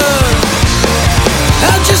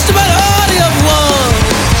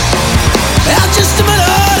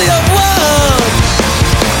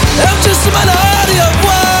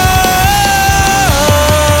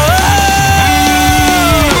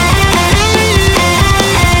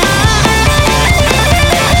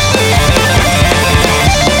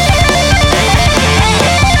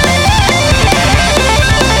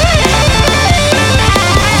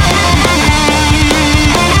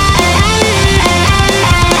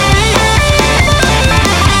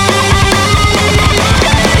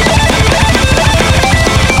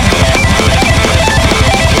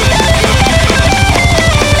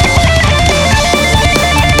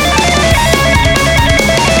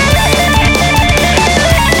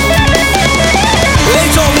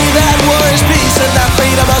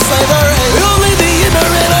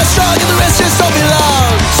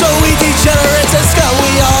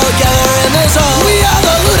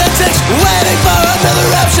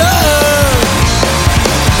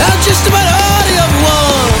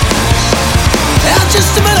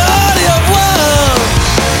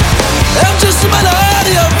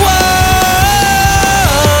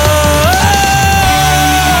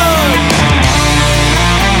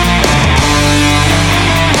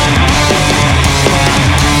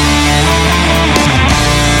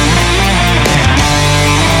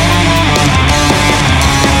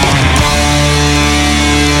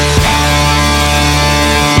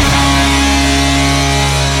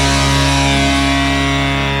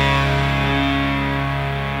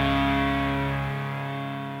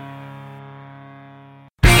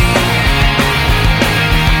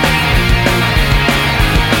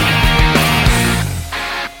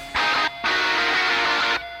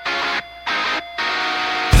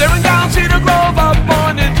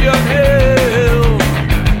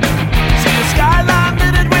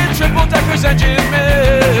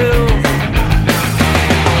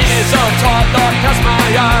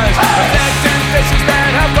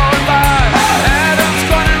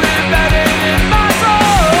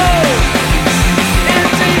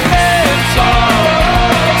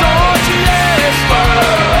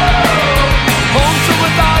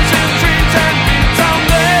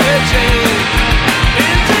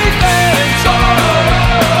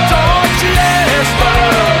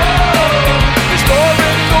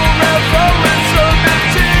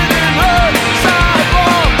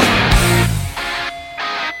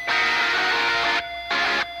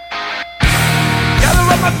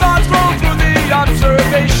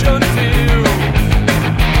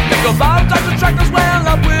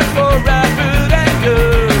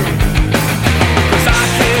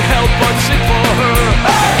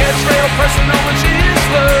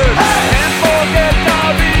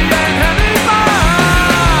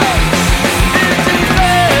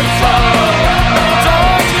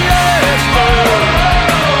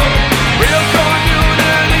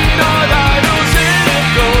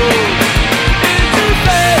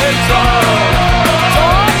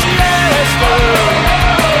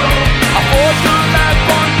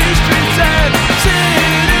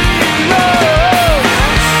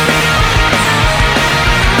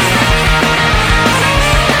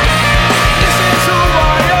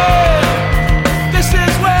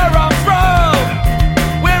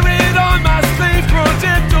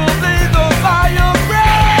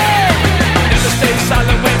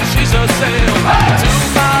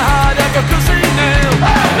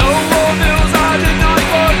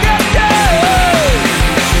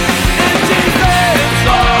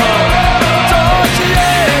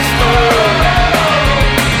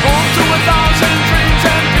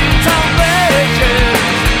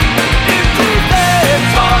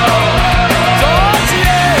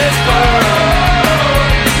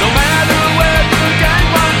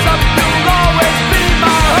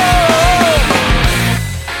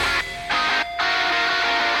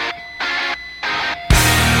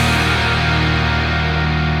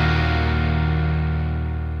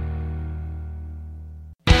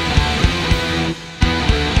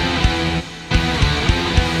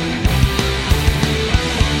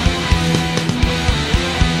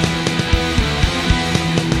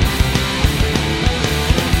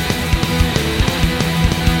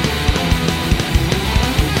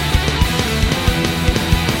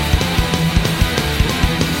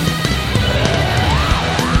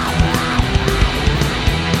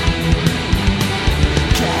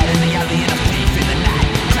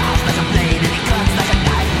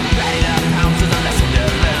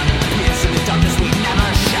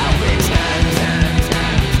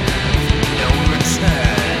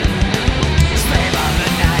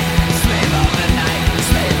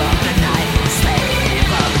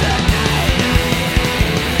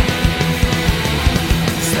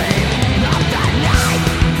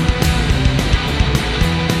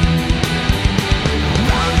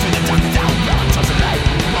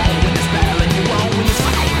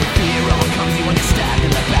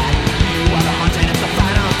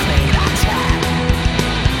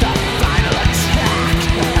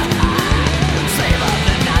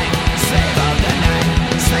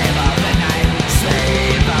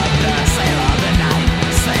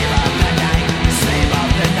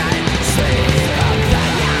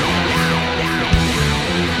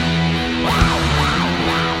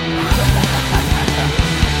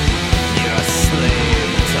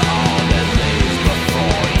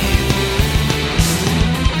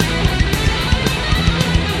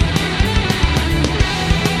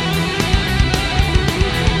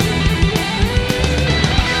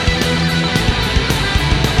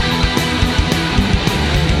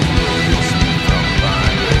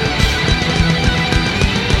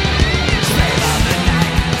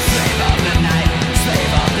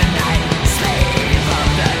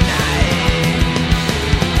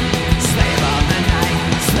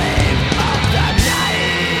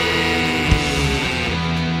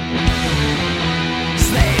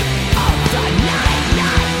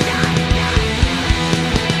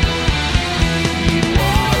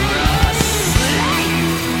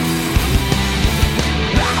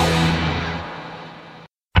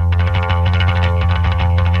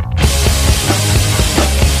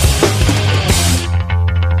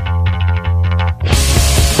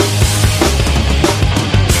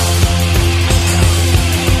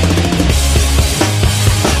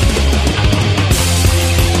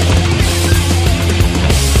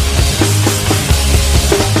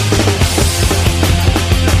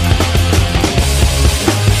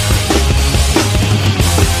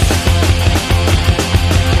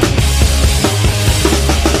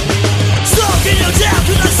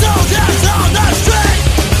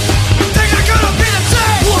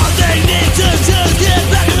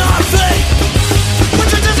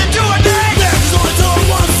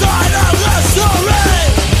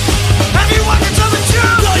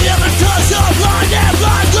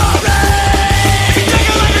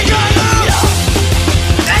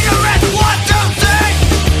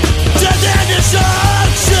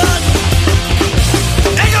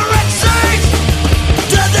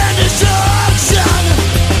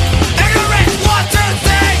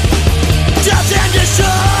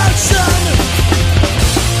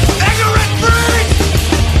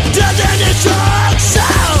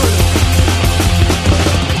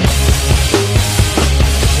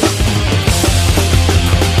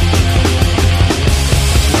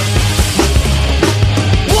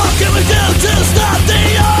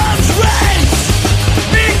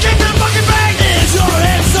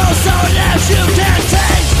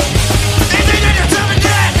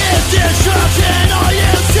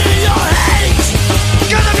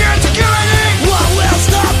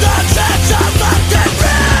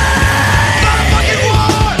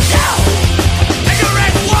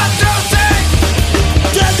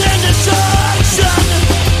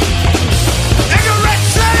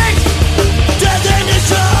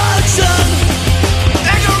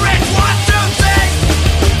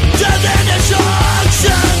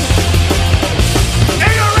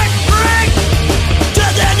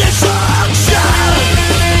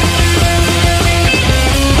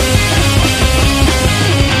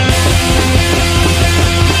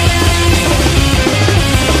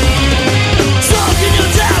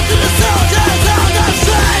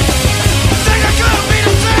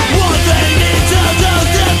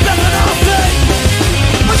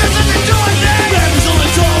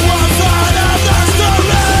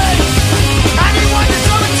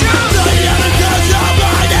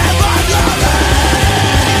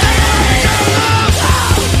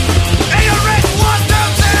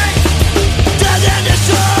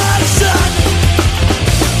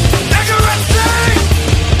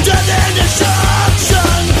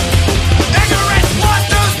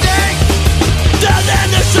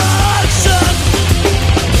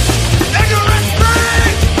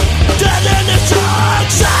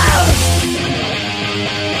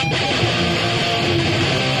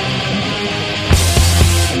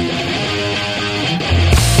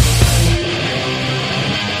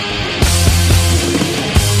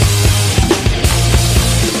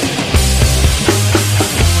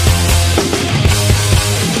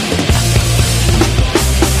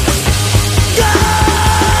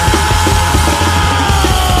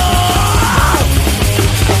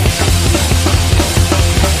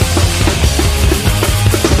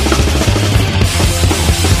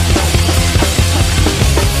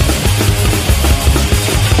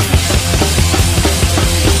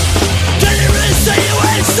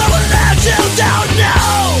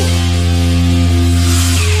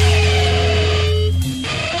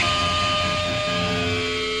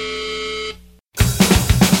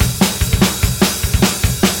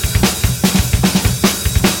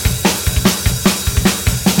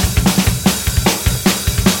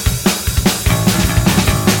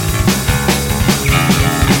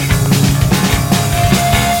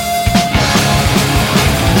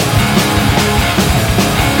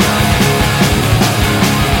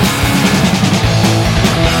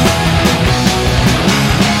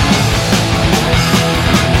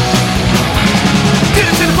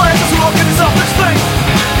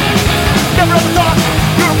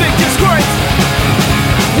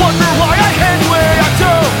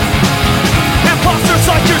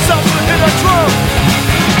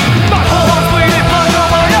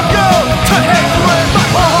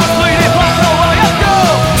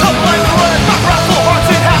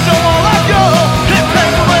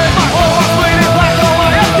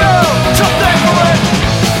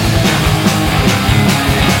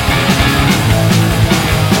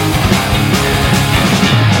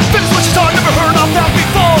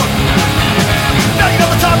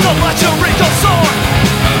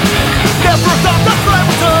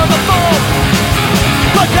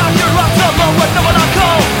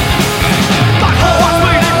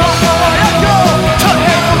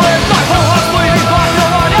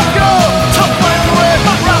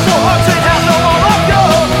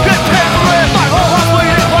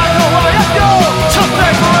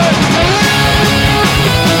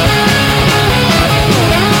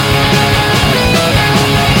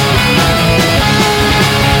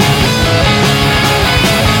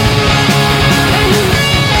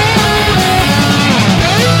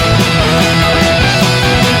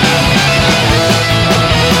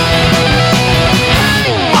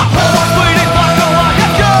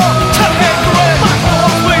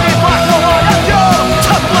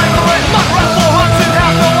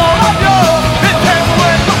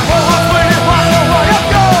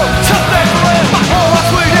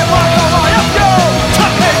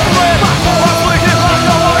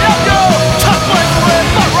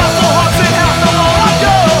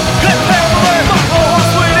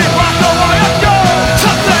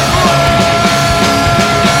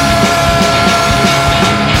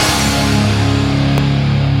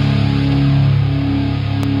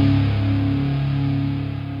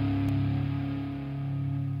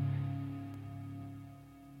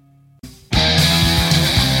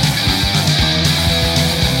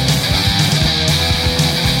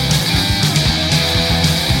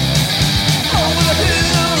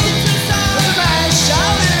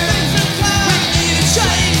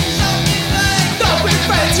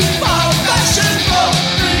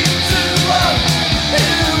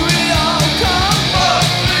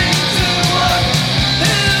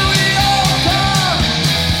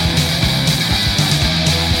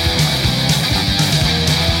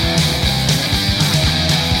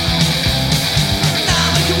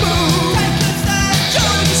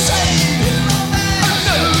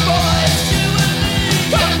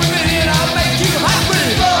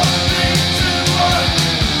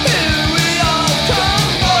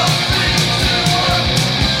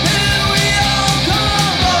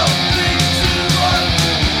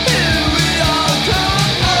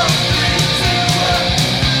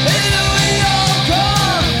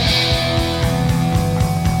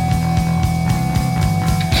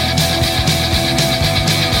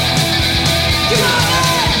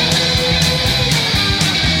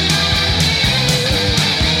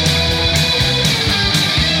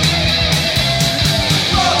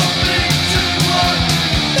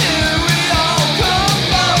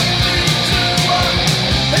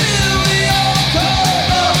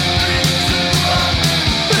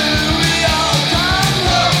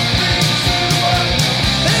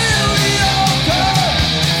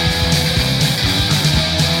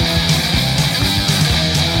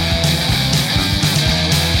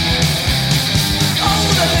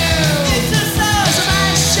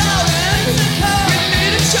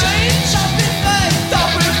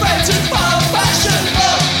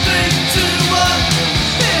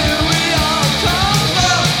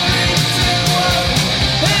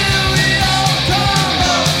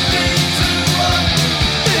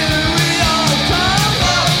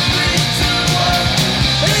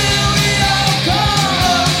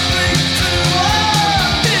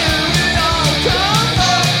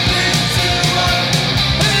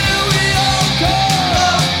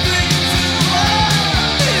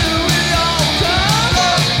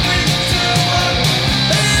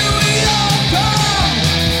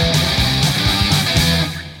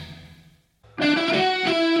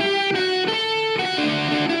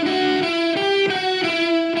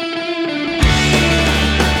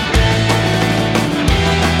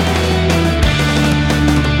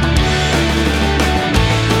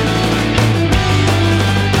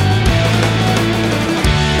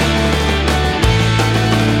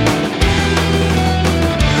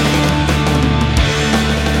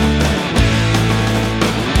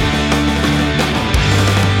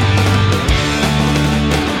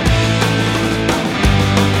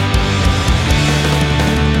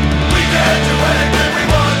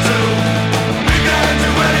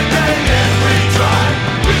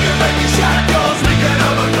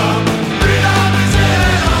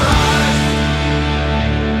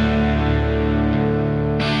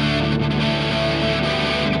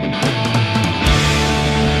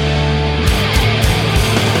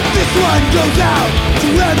 goes out to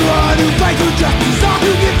everyone who fights for justice. All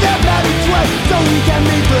who give their blood and sweat so we can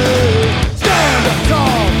be free. Stand up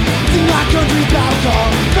tall, sing our country's battle call.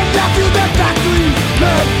 From down to the factories,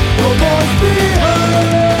 let your voice be heard.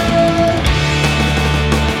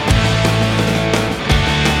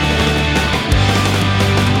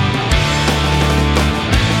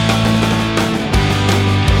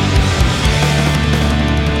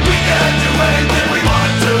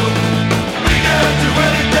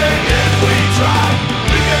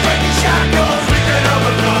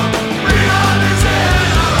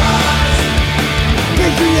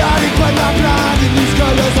 When I'm blind in these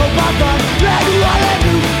colors, hope I find that who I am,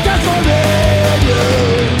 who that's for me.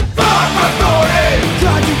 Far from glory,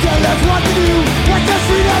 trying to tell us what to do. What does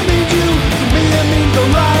freedom mean to you? To me it means the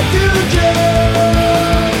right to kill.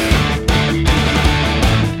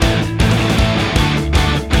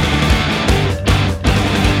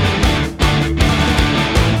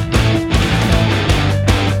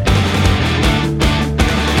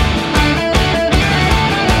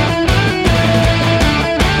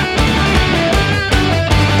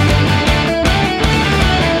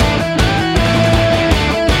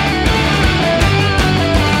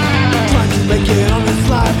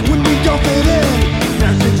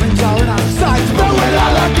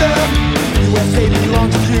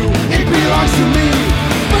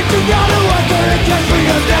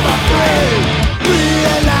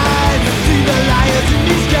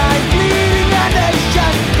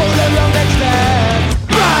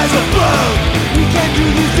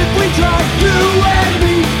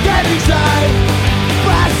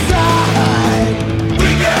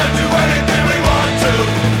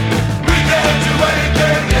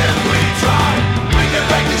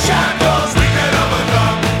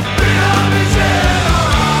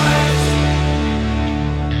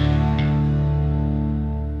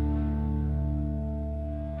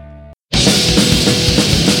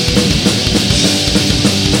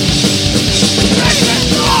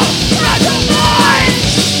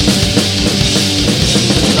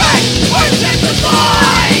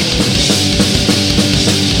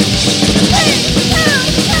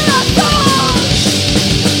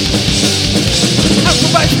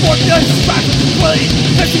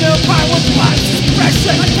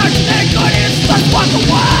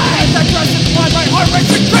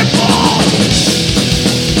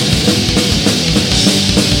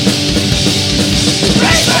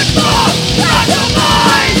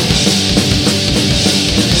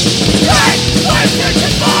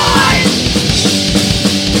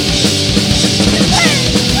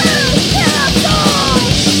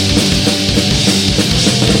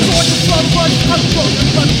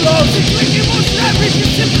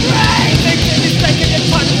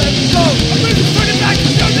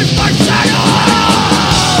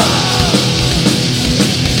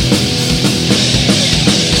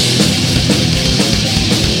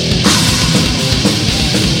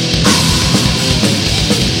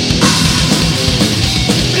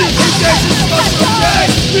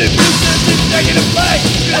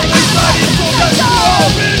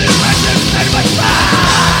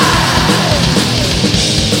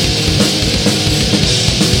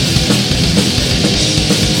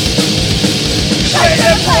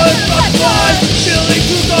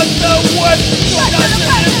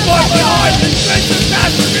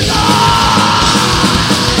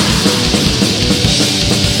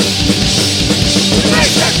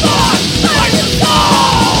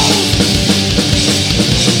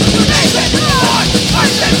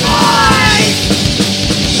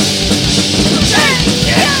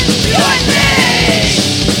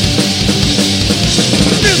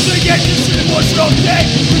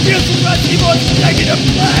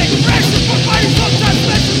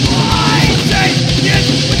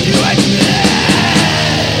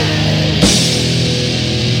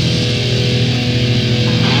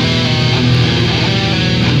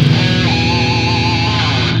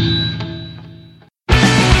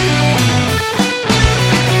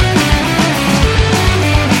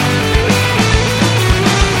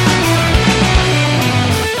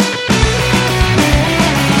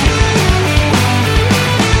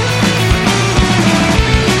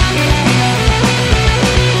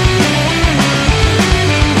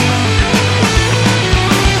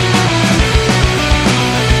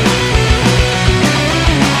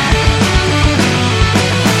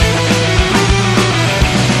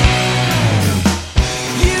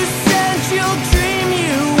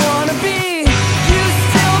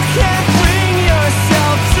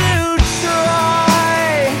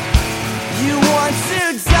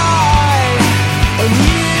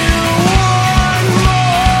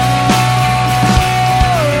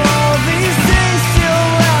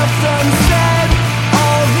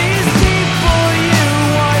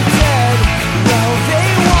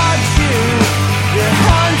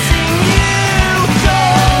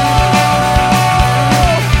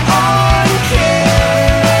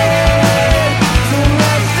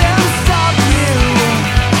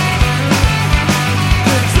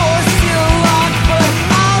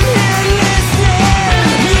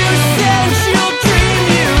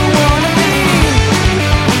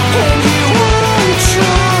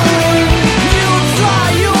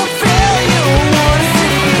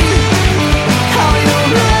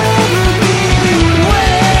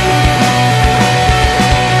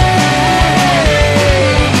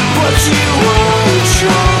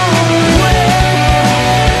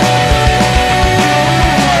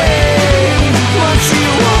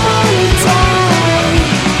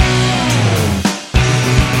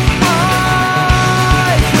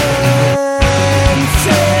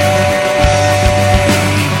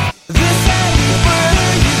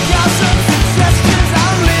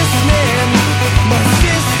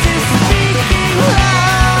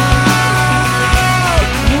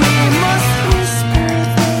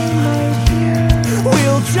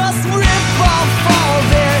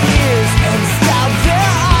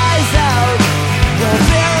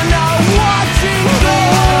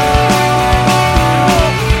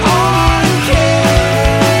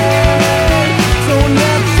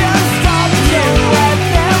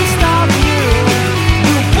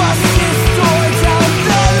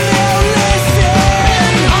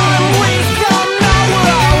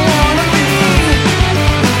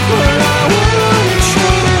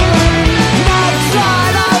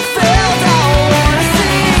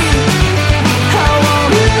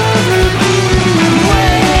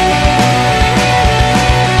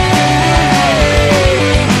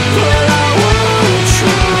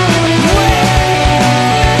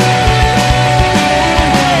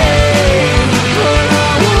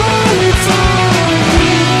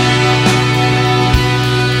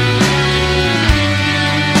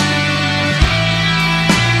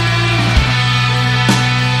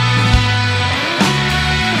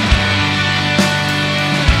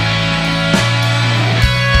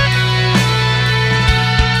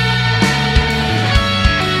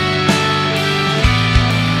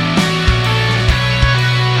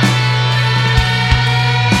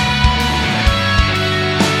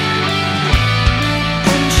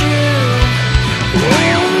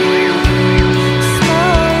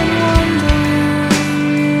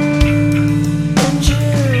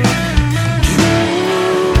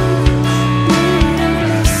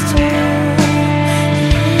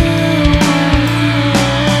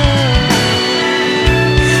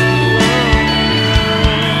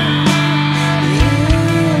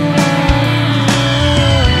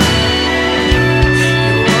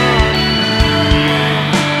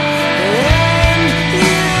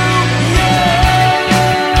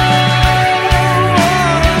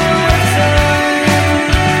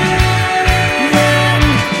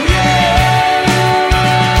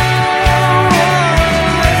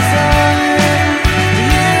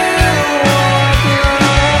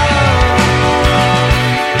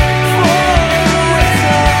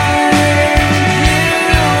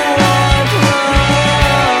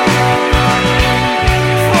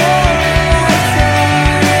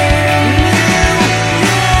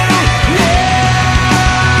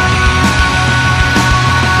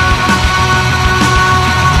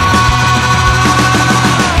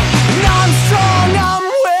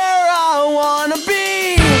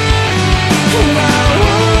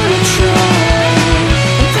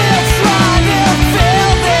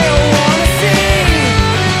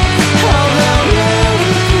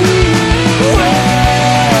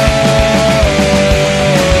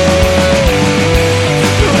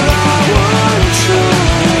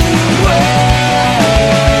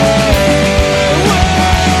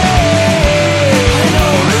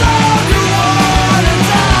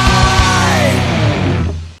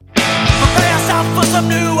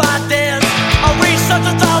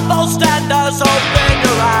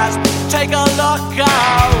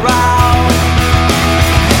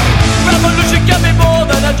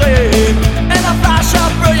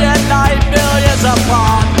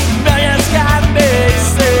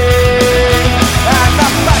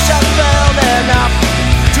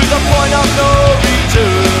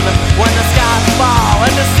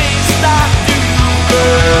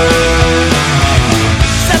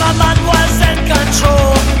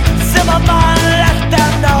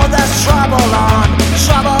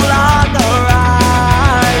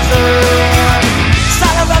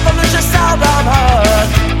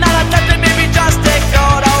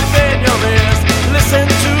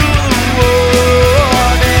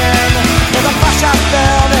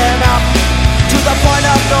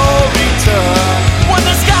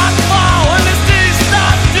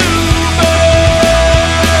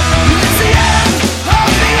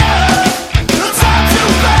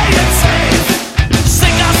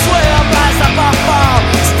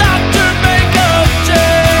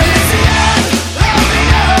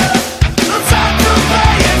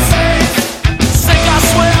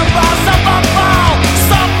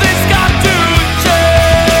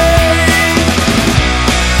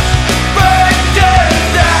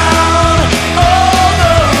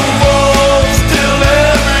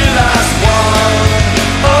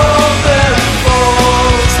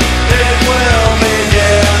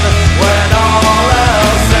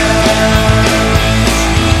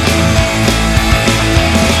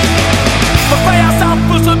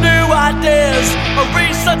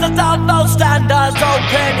 Since it's double standards,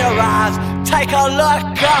 open your eyes, take a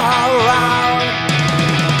look around.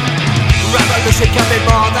 Revolution can be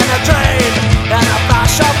more than a dream, and a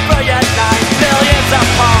flash of brilliant light. Millions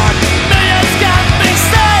apart, millions can be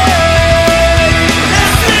saved.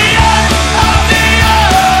 It's the end of the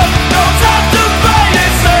earth, no time to wait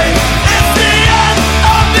and see. It's the end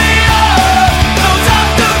of the earth, no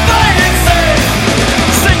time to wait and see.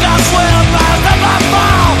 Sing us will rise up and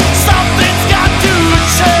fall, something's got to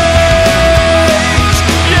change.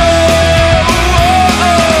 Yeah,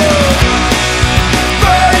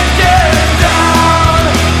 breaking down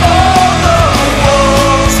all the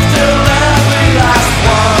walls till every last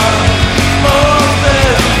one of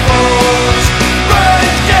them falls.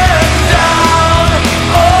 Breaking down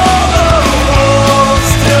all the walls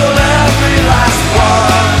till every last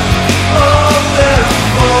one of them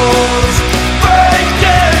falls.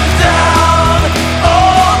 Breaking down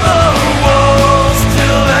all the walls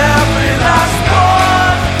till every last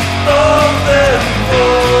one of them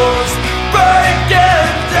falls.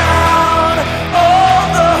 Breaking down all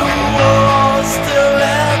the walls till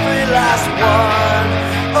every last one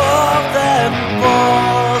of them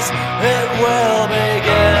falls. It will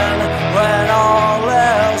begin when all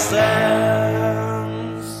else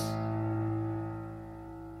ends.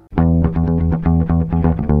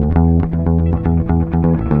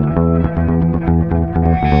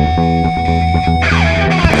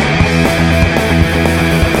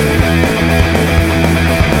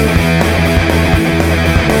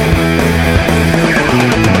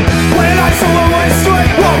 When I saw a way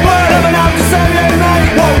straight, living out to save your mate.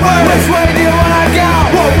 Which way do you wanna go?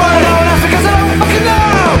 I don't ask because I don't fucking know.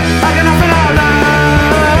 I got nothing I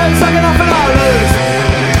lose. I got nothing I lose.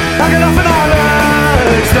 I got nothing I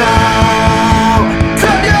lose now.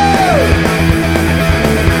 Tell you.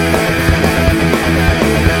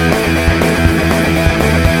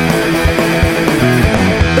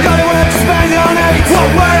 I got it work to spend on eight.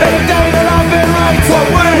 Every day that I've been late.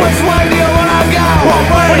 Which way do you wanna go?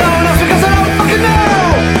 I don't ask because I don't fucking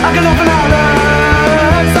know. I got nothing I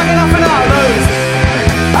lose. I got nothing I lose.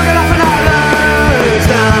 I got nothing I lose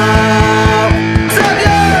now. Tell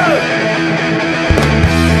you.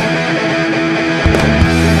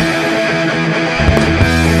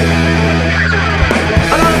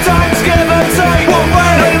 I got the time to give and take. No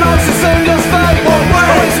emotions seem just fake.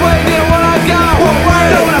 Which way do you wanna go? I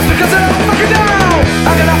don't ask because I don't fucking know.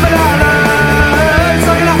 I got nothing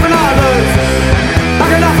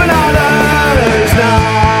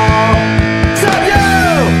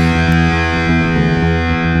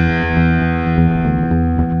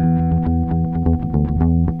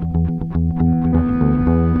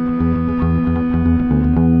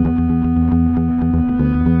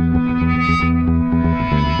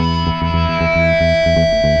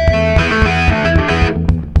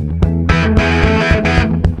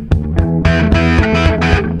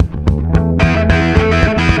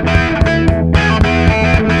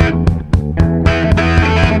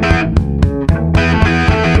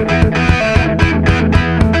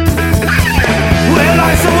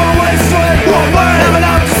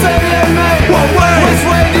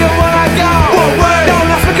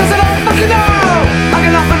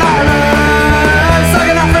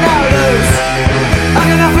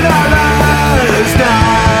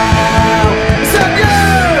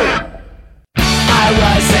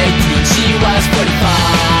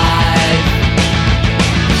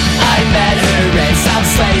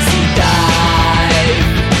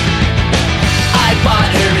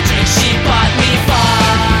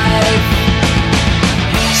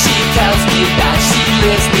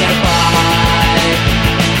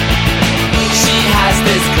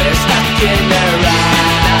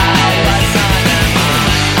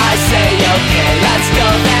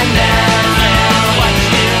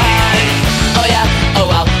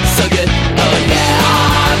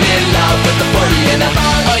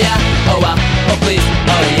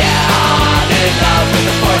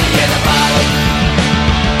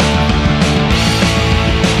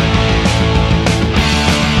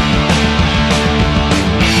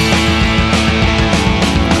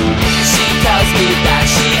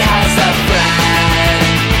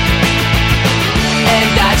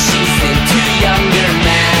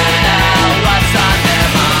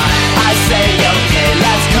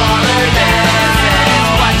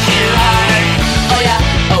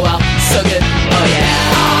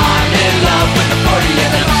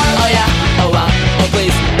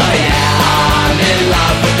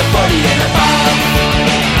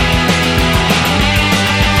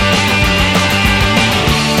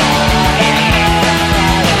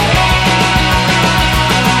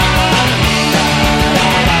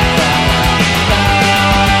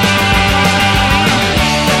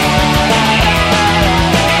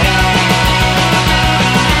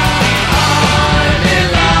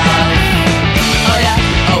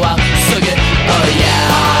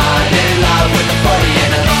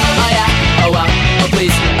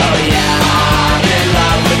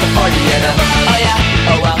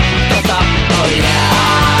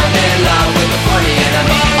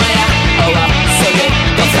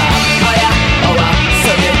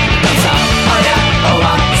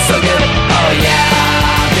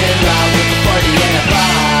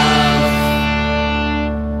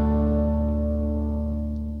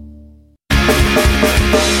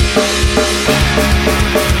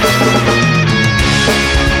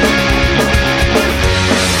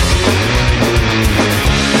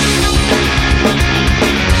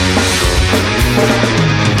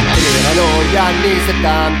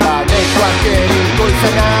 70 nei quartieri in cui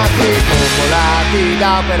sei nati, popolati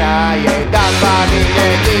da operai e da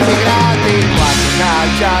famiglie di immigrati. Quando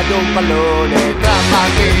calcia ad un pallone tra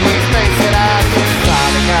bambini spensierati, tra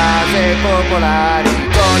le case popolari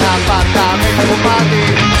con appartamenti occupati.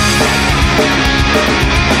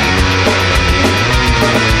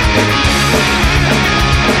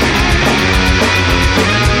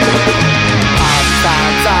 A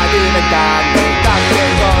distanza di 20 anni tante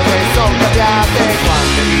cose sono cambiate,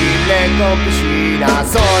 quante ville con piscina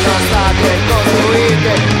sono state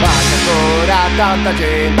costruite, ma c'è ancora tanta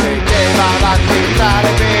gente che va avanti tra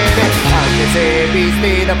le pene, anche se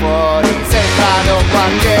visti da fuori sembrano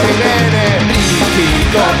quartieri bene. Ricchi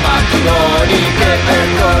con macchinoni che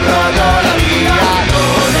percorrono la via,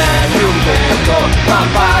 non è più un ghetto ma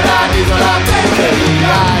un paradiso la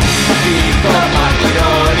periferia. Ricchi con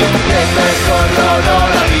macchinoni che percorrono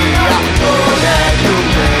la via, non è più un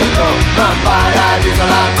ghetto ma un paradiso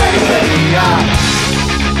la periferia.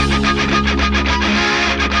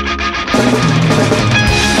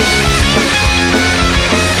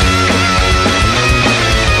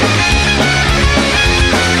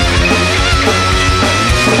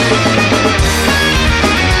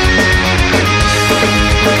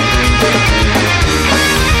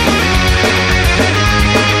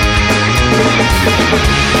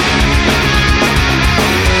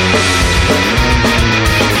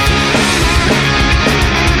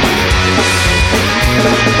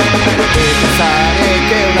 E pensare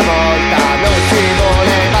che una volta non ci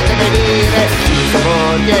volevate venire, i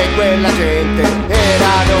sapori e quella gente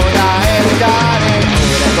erano da evitare.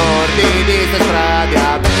 Ora cordi di ste strade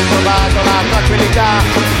avete trovato la tranquillità,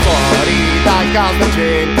 fuori dal caos del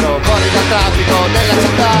centro, fuori dal traffico della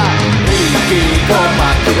città. Ricchi con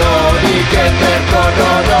macchinoni che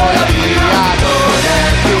percorrono la via, non è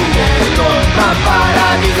più un ghetto ma un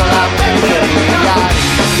paradiso la periferia.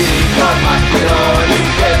 Ricchi con macchinoni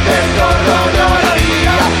che percorrono la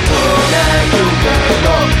via, non è più un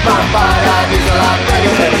ghetto ma un paradiso la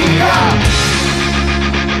periferia.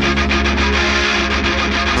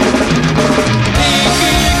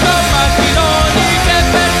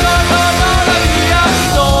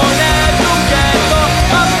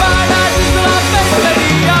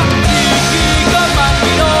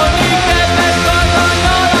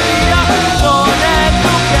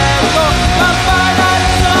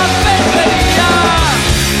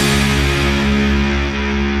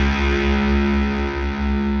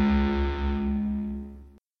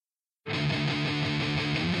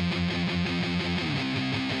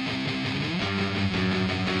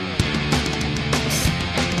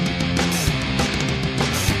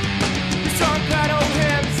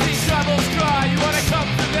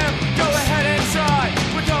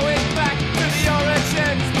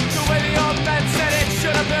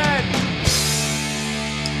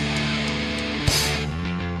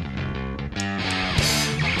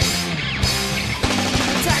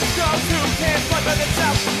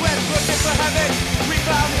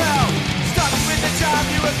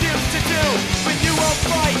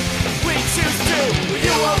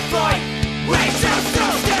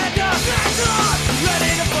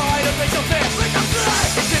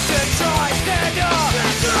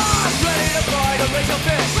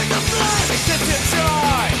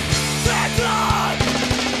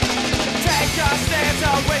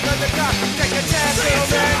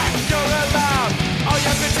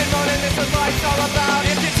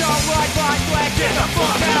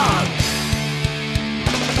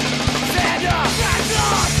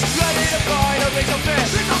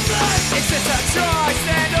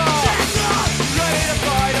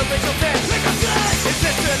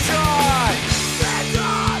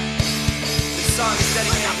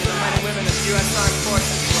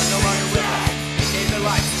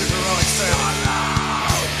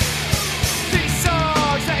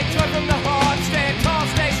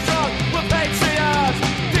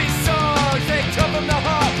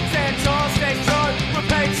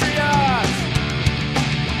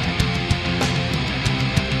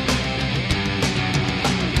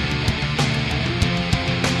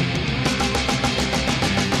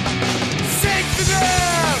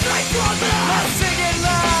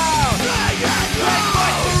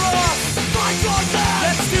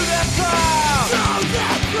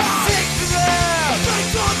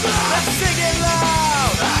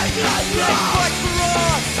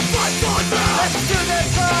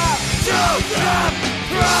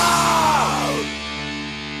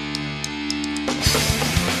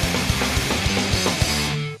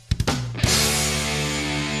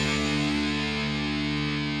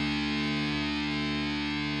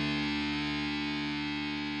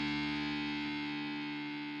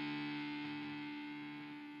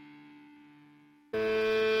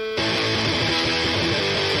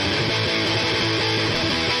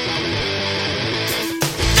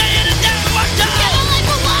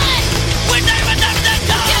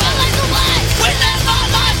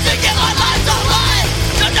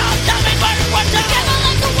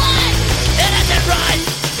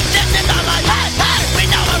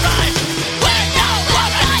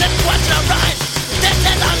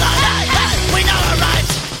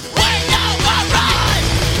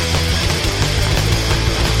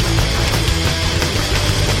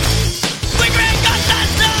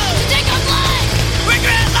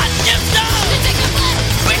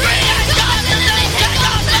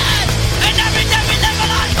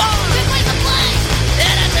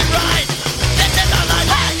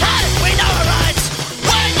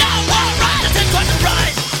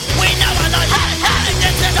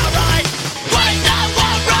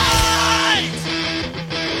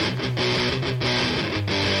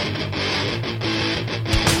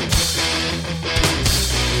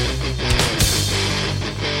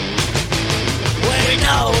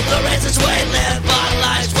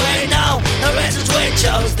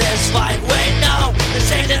 chose this fight. We know the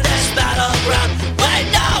change in this battleground. We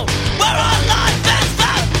know where our life is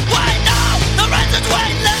found. We know the reasons we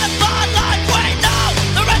live our life. We know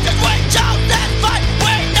the reasons we chose this fight.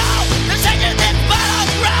 We know the change in this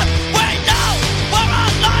battleground. We know where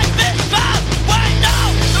our life is found. We know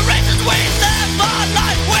the reasons we live our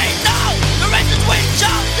life. We know the reasons we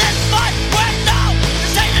chose this fight. We know the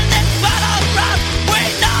change in this battleground. We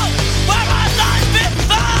know where our life is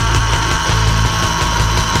found.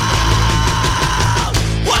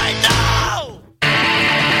 We know.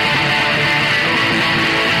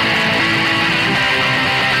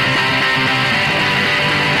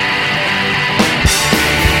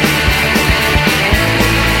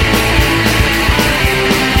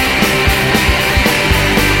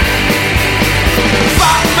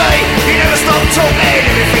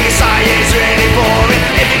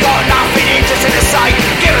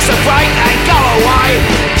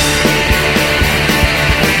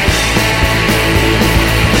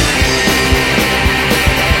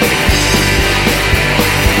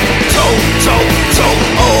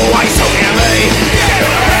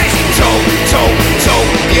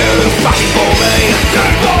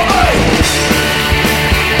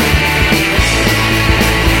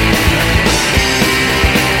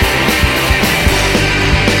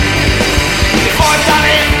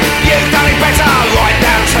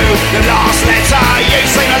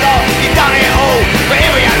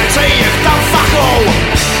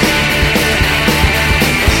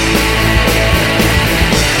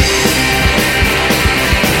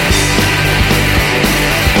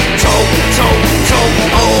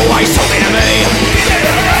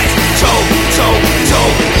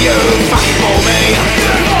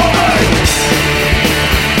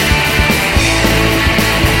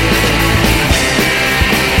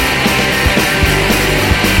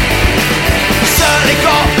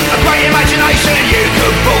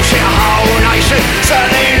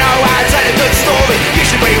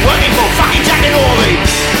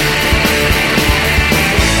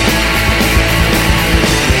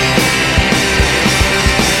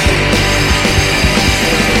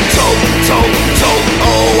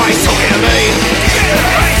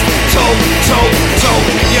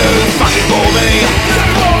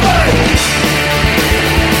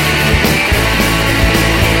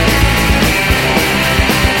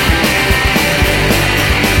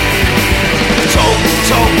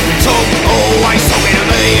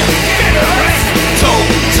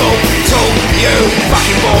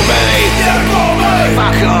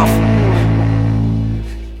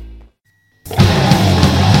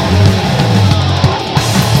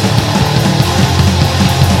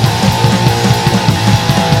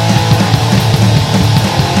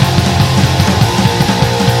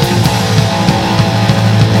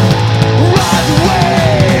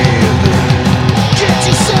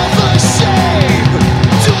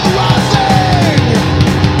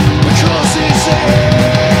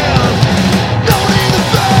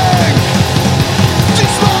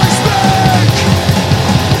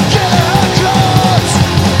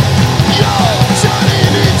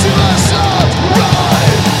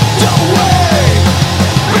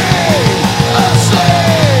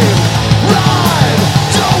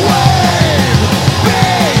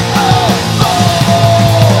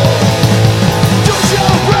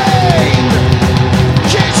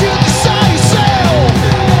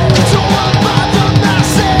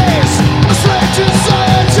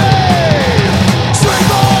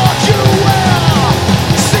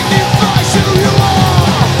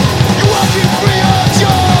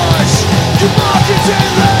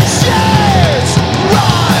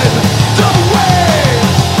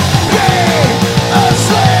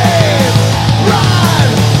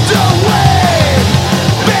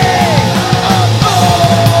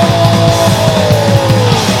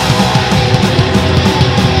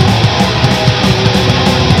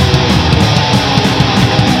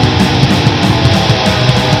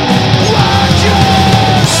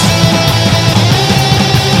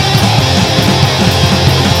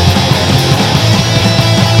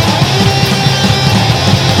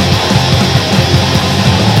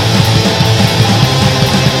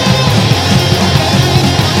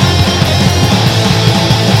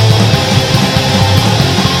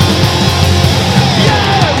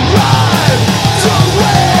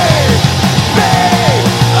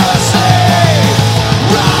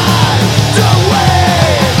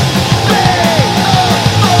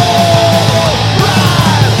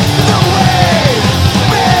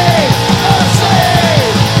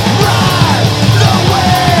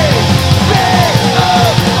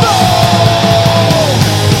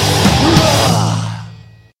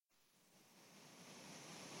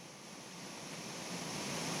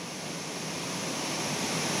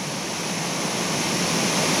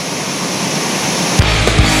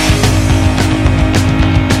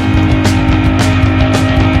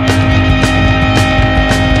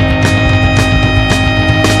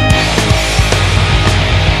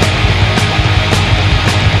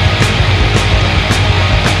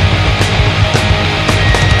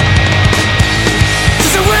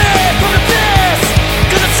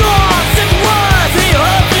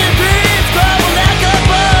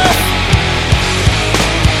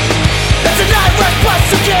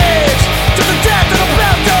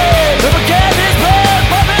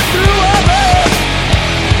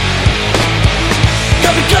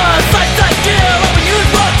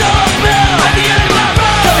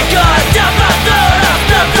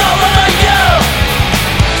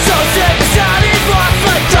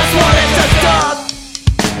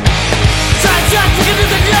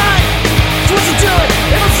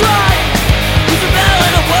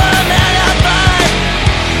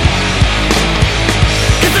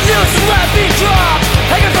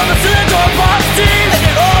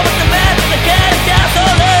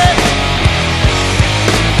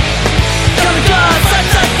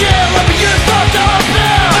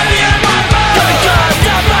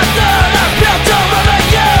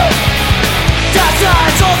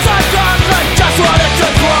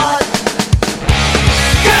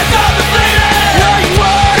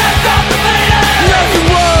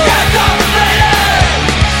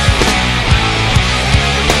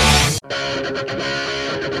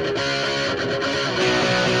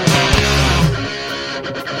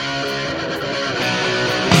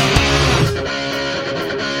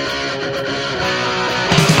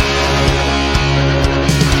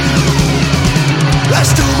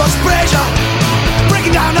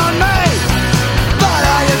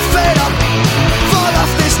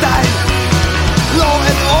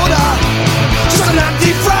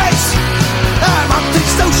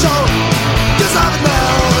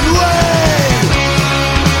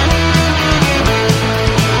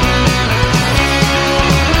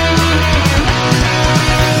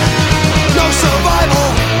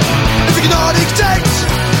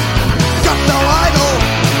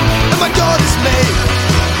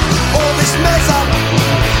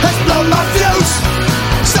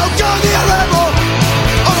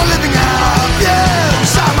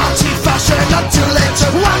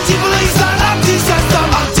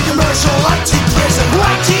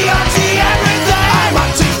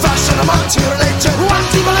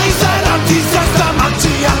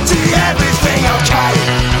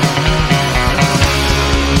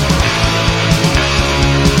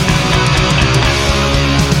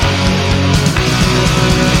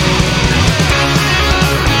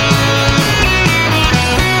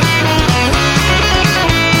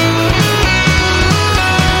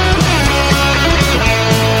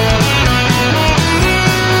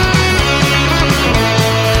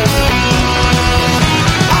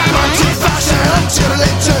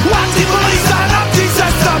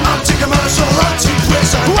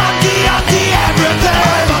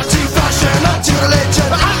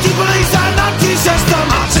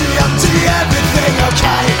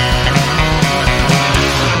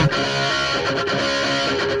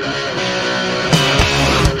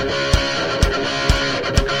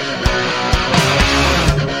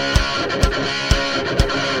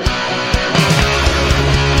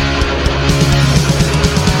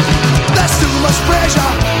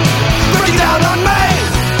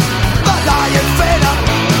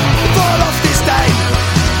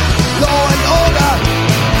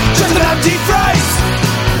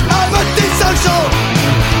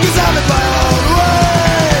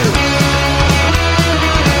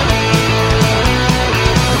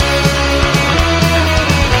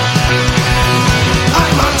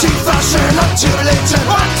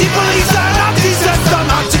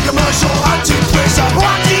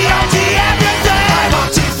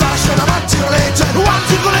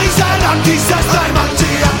 Punk, he says I'm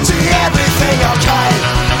empty, everything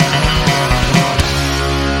okay.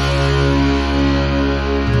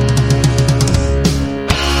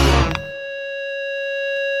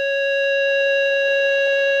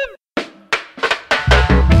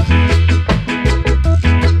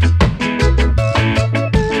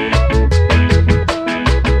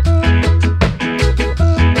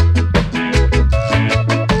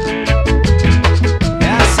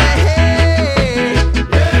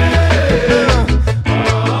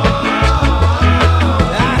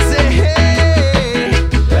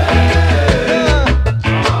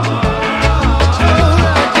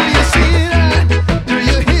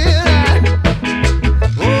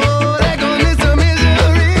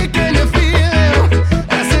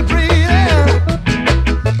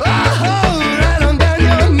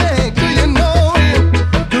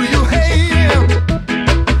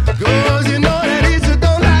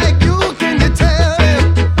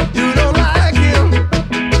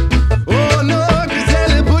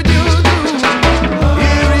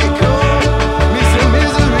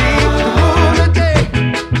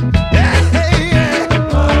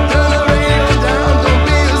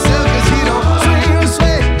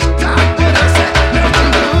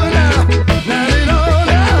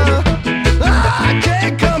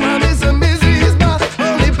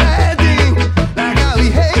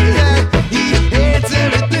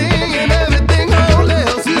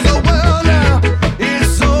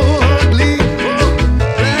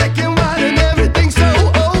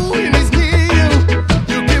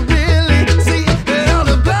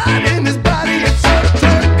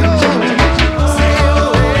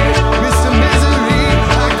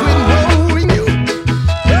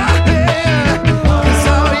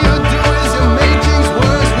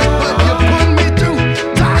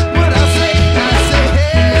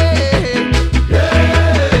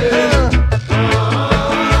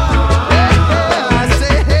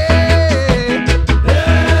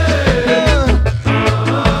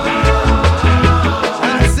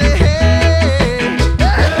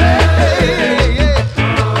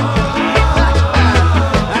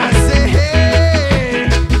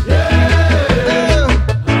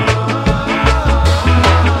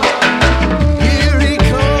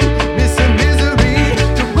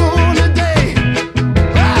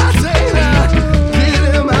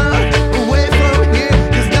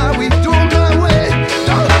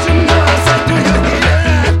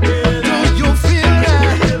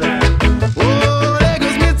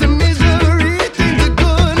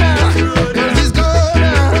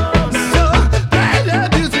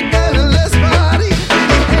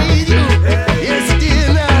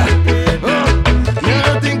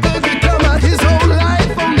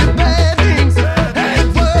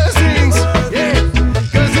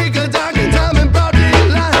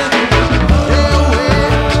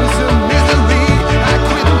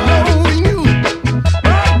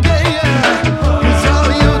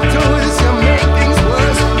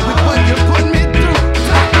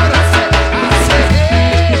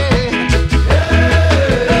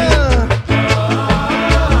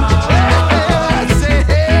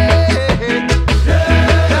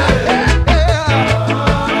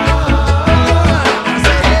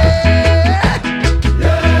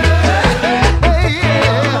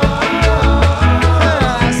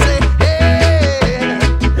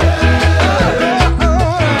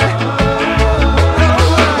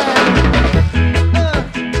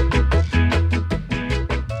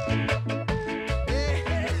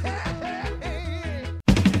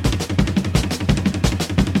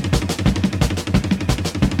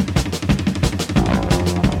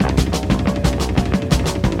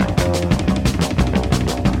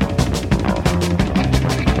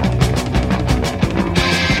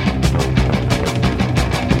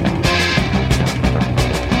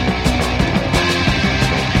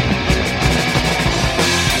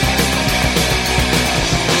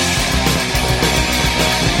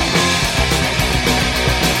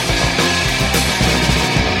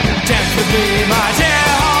 be my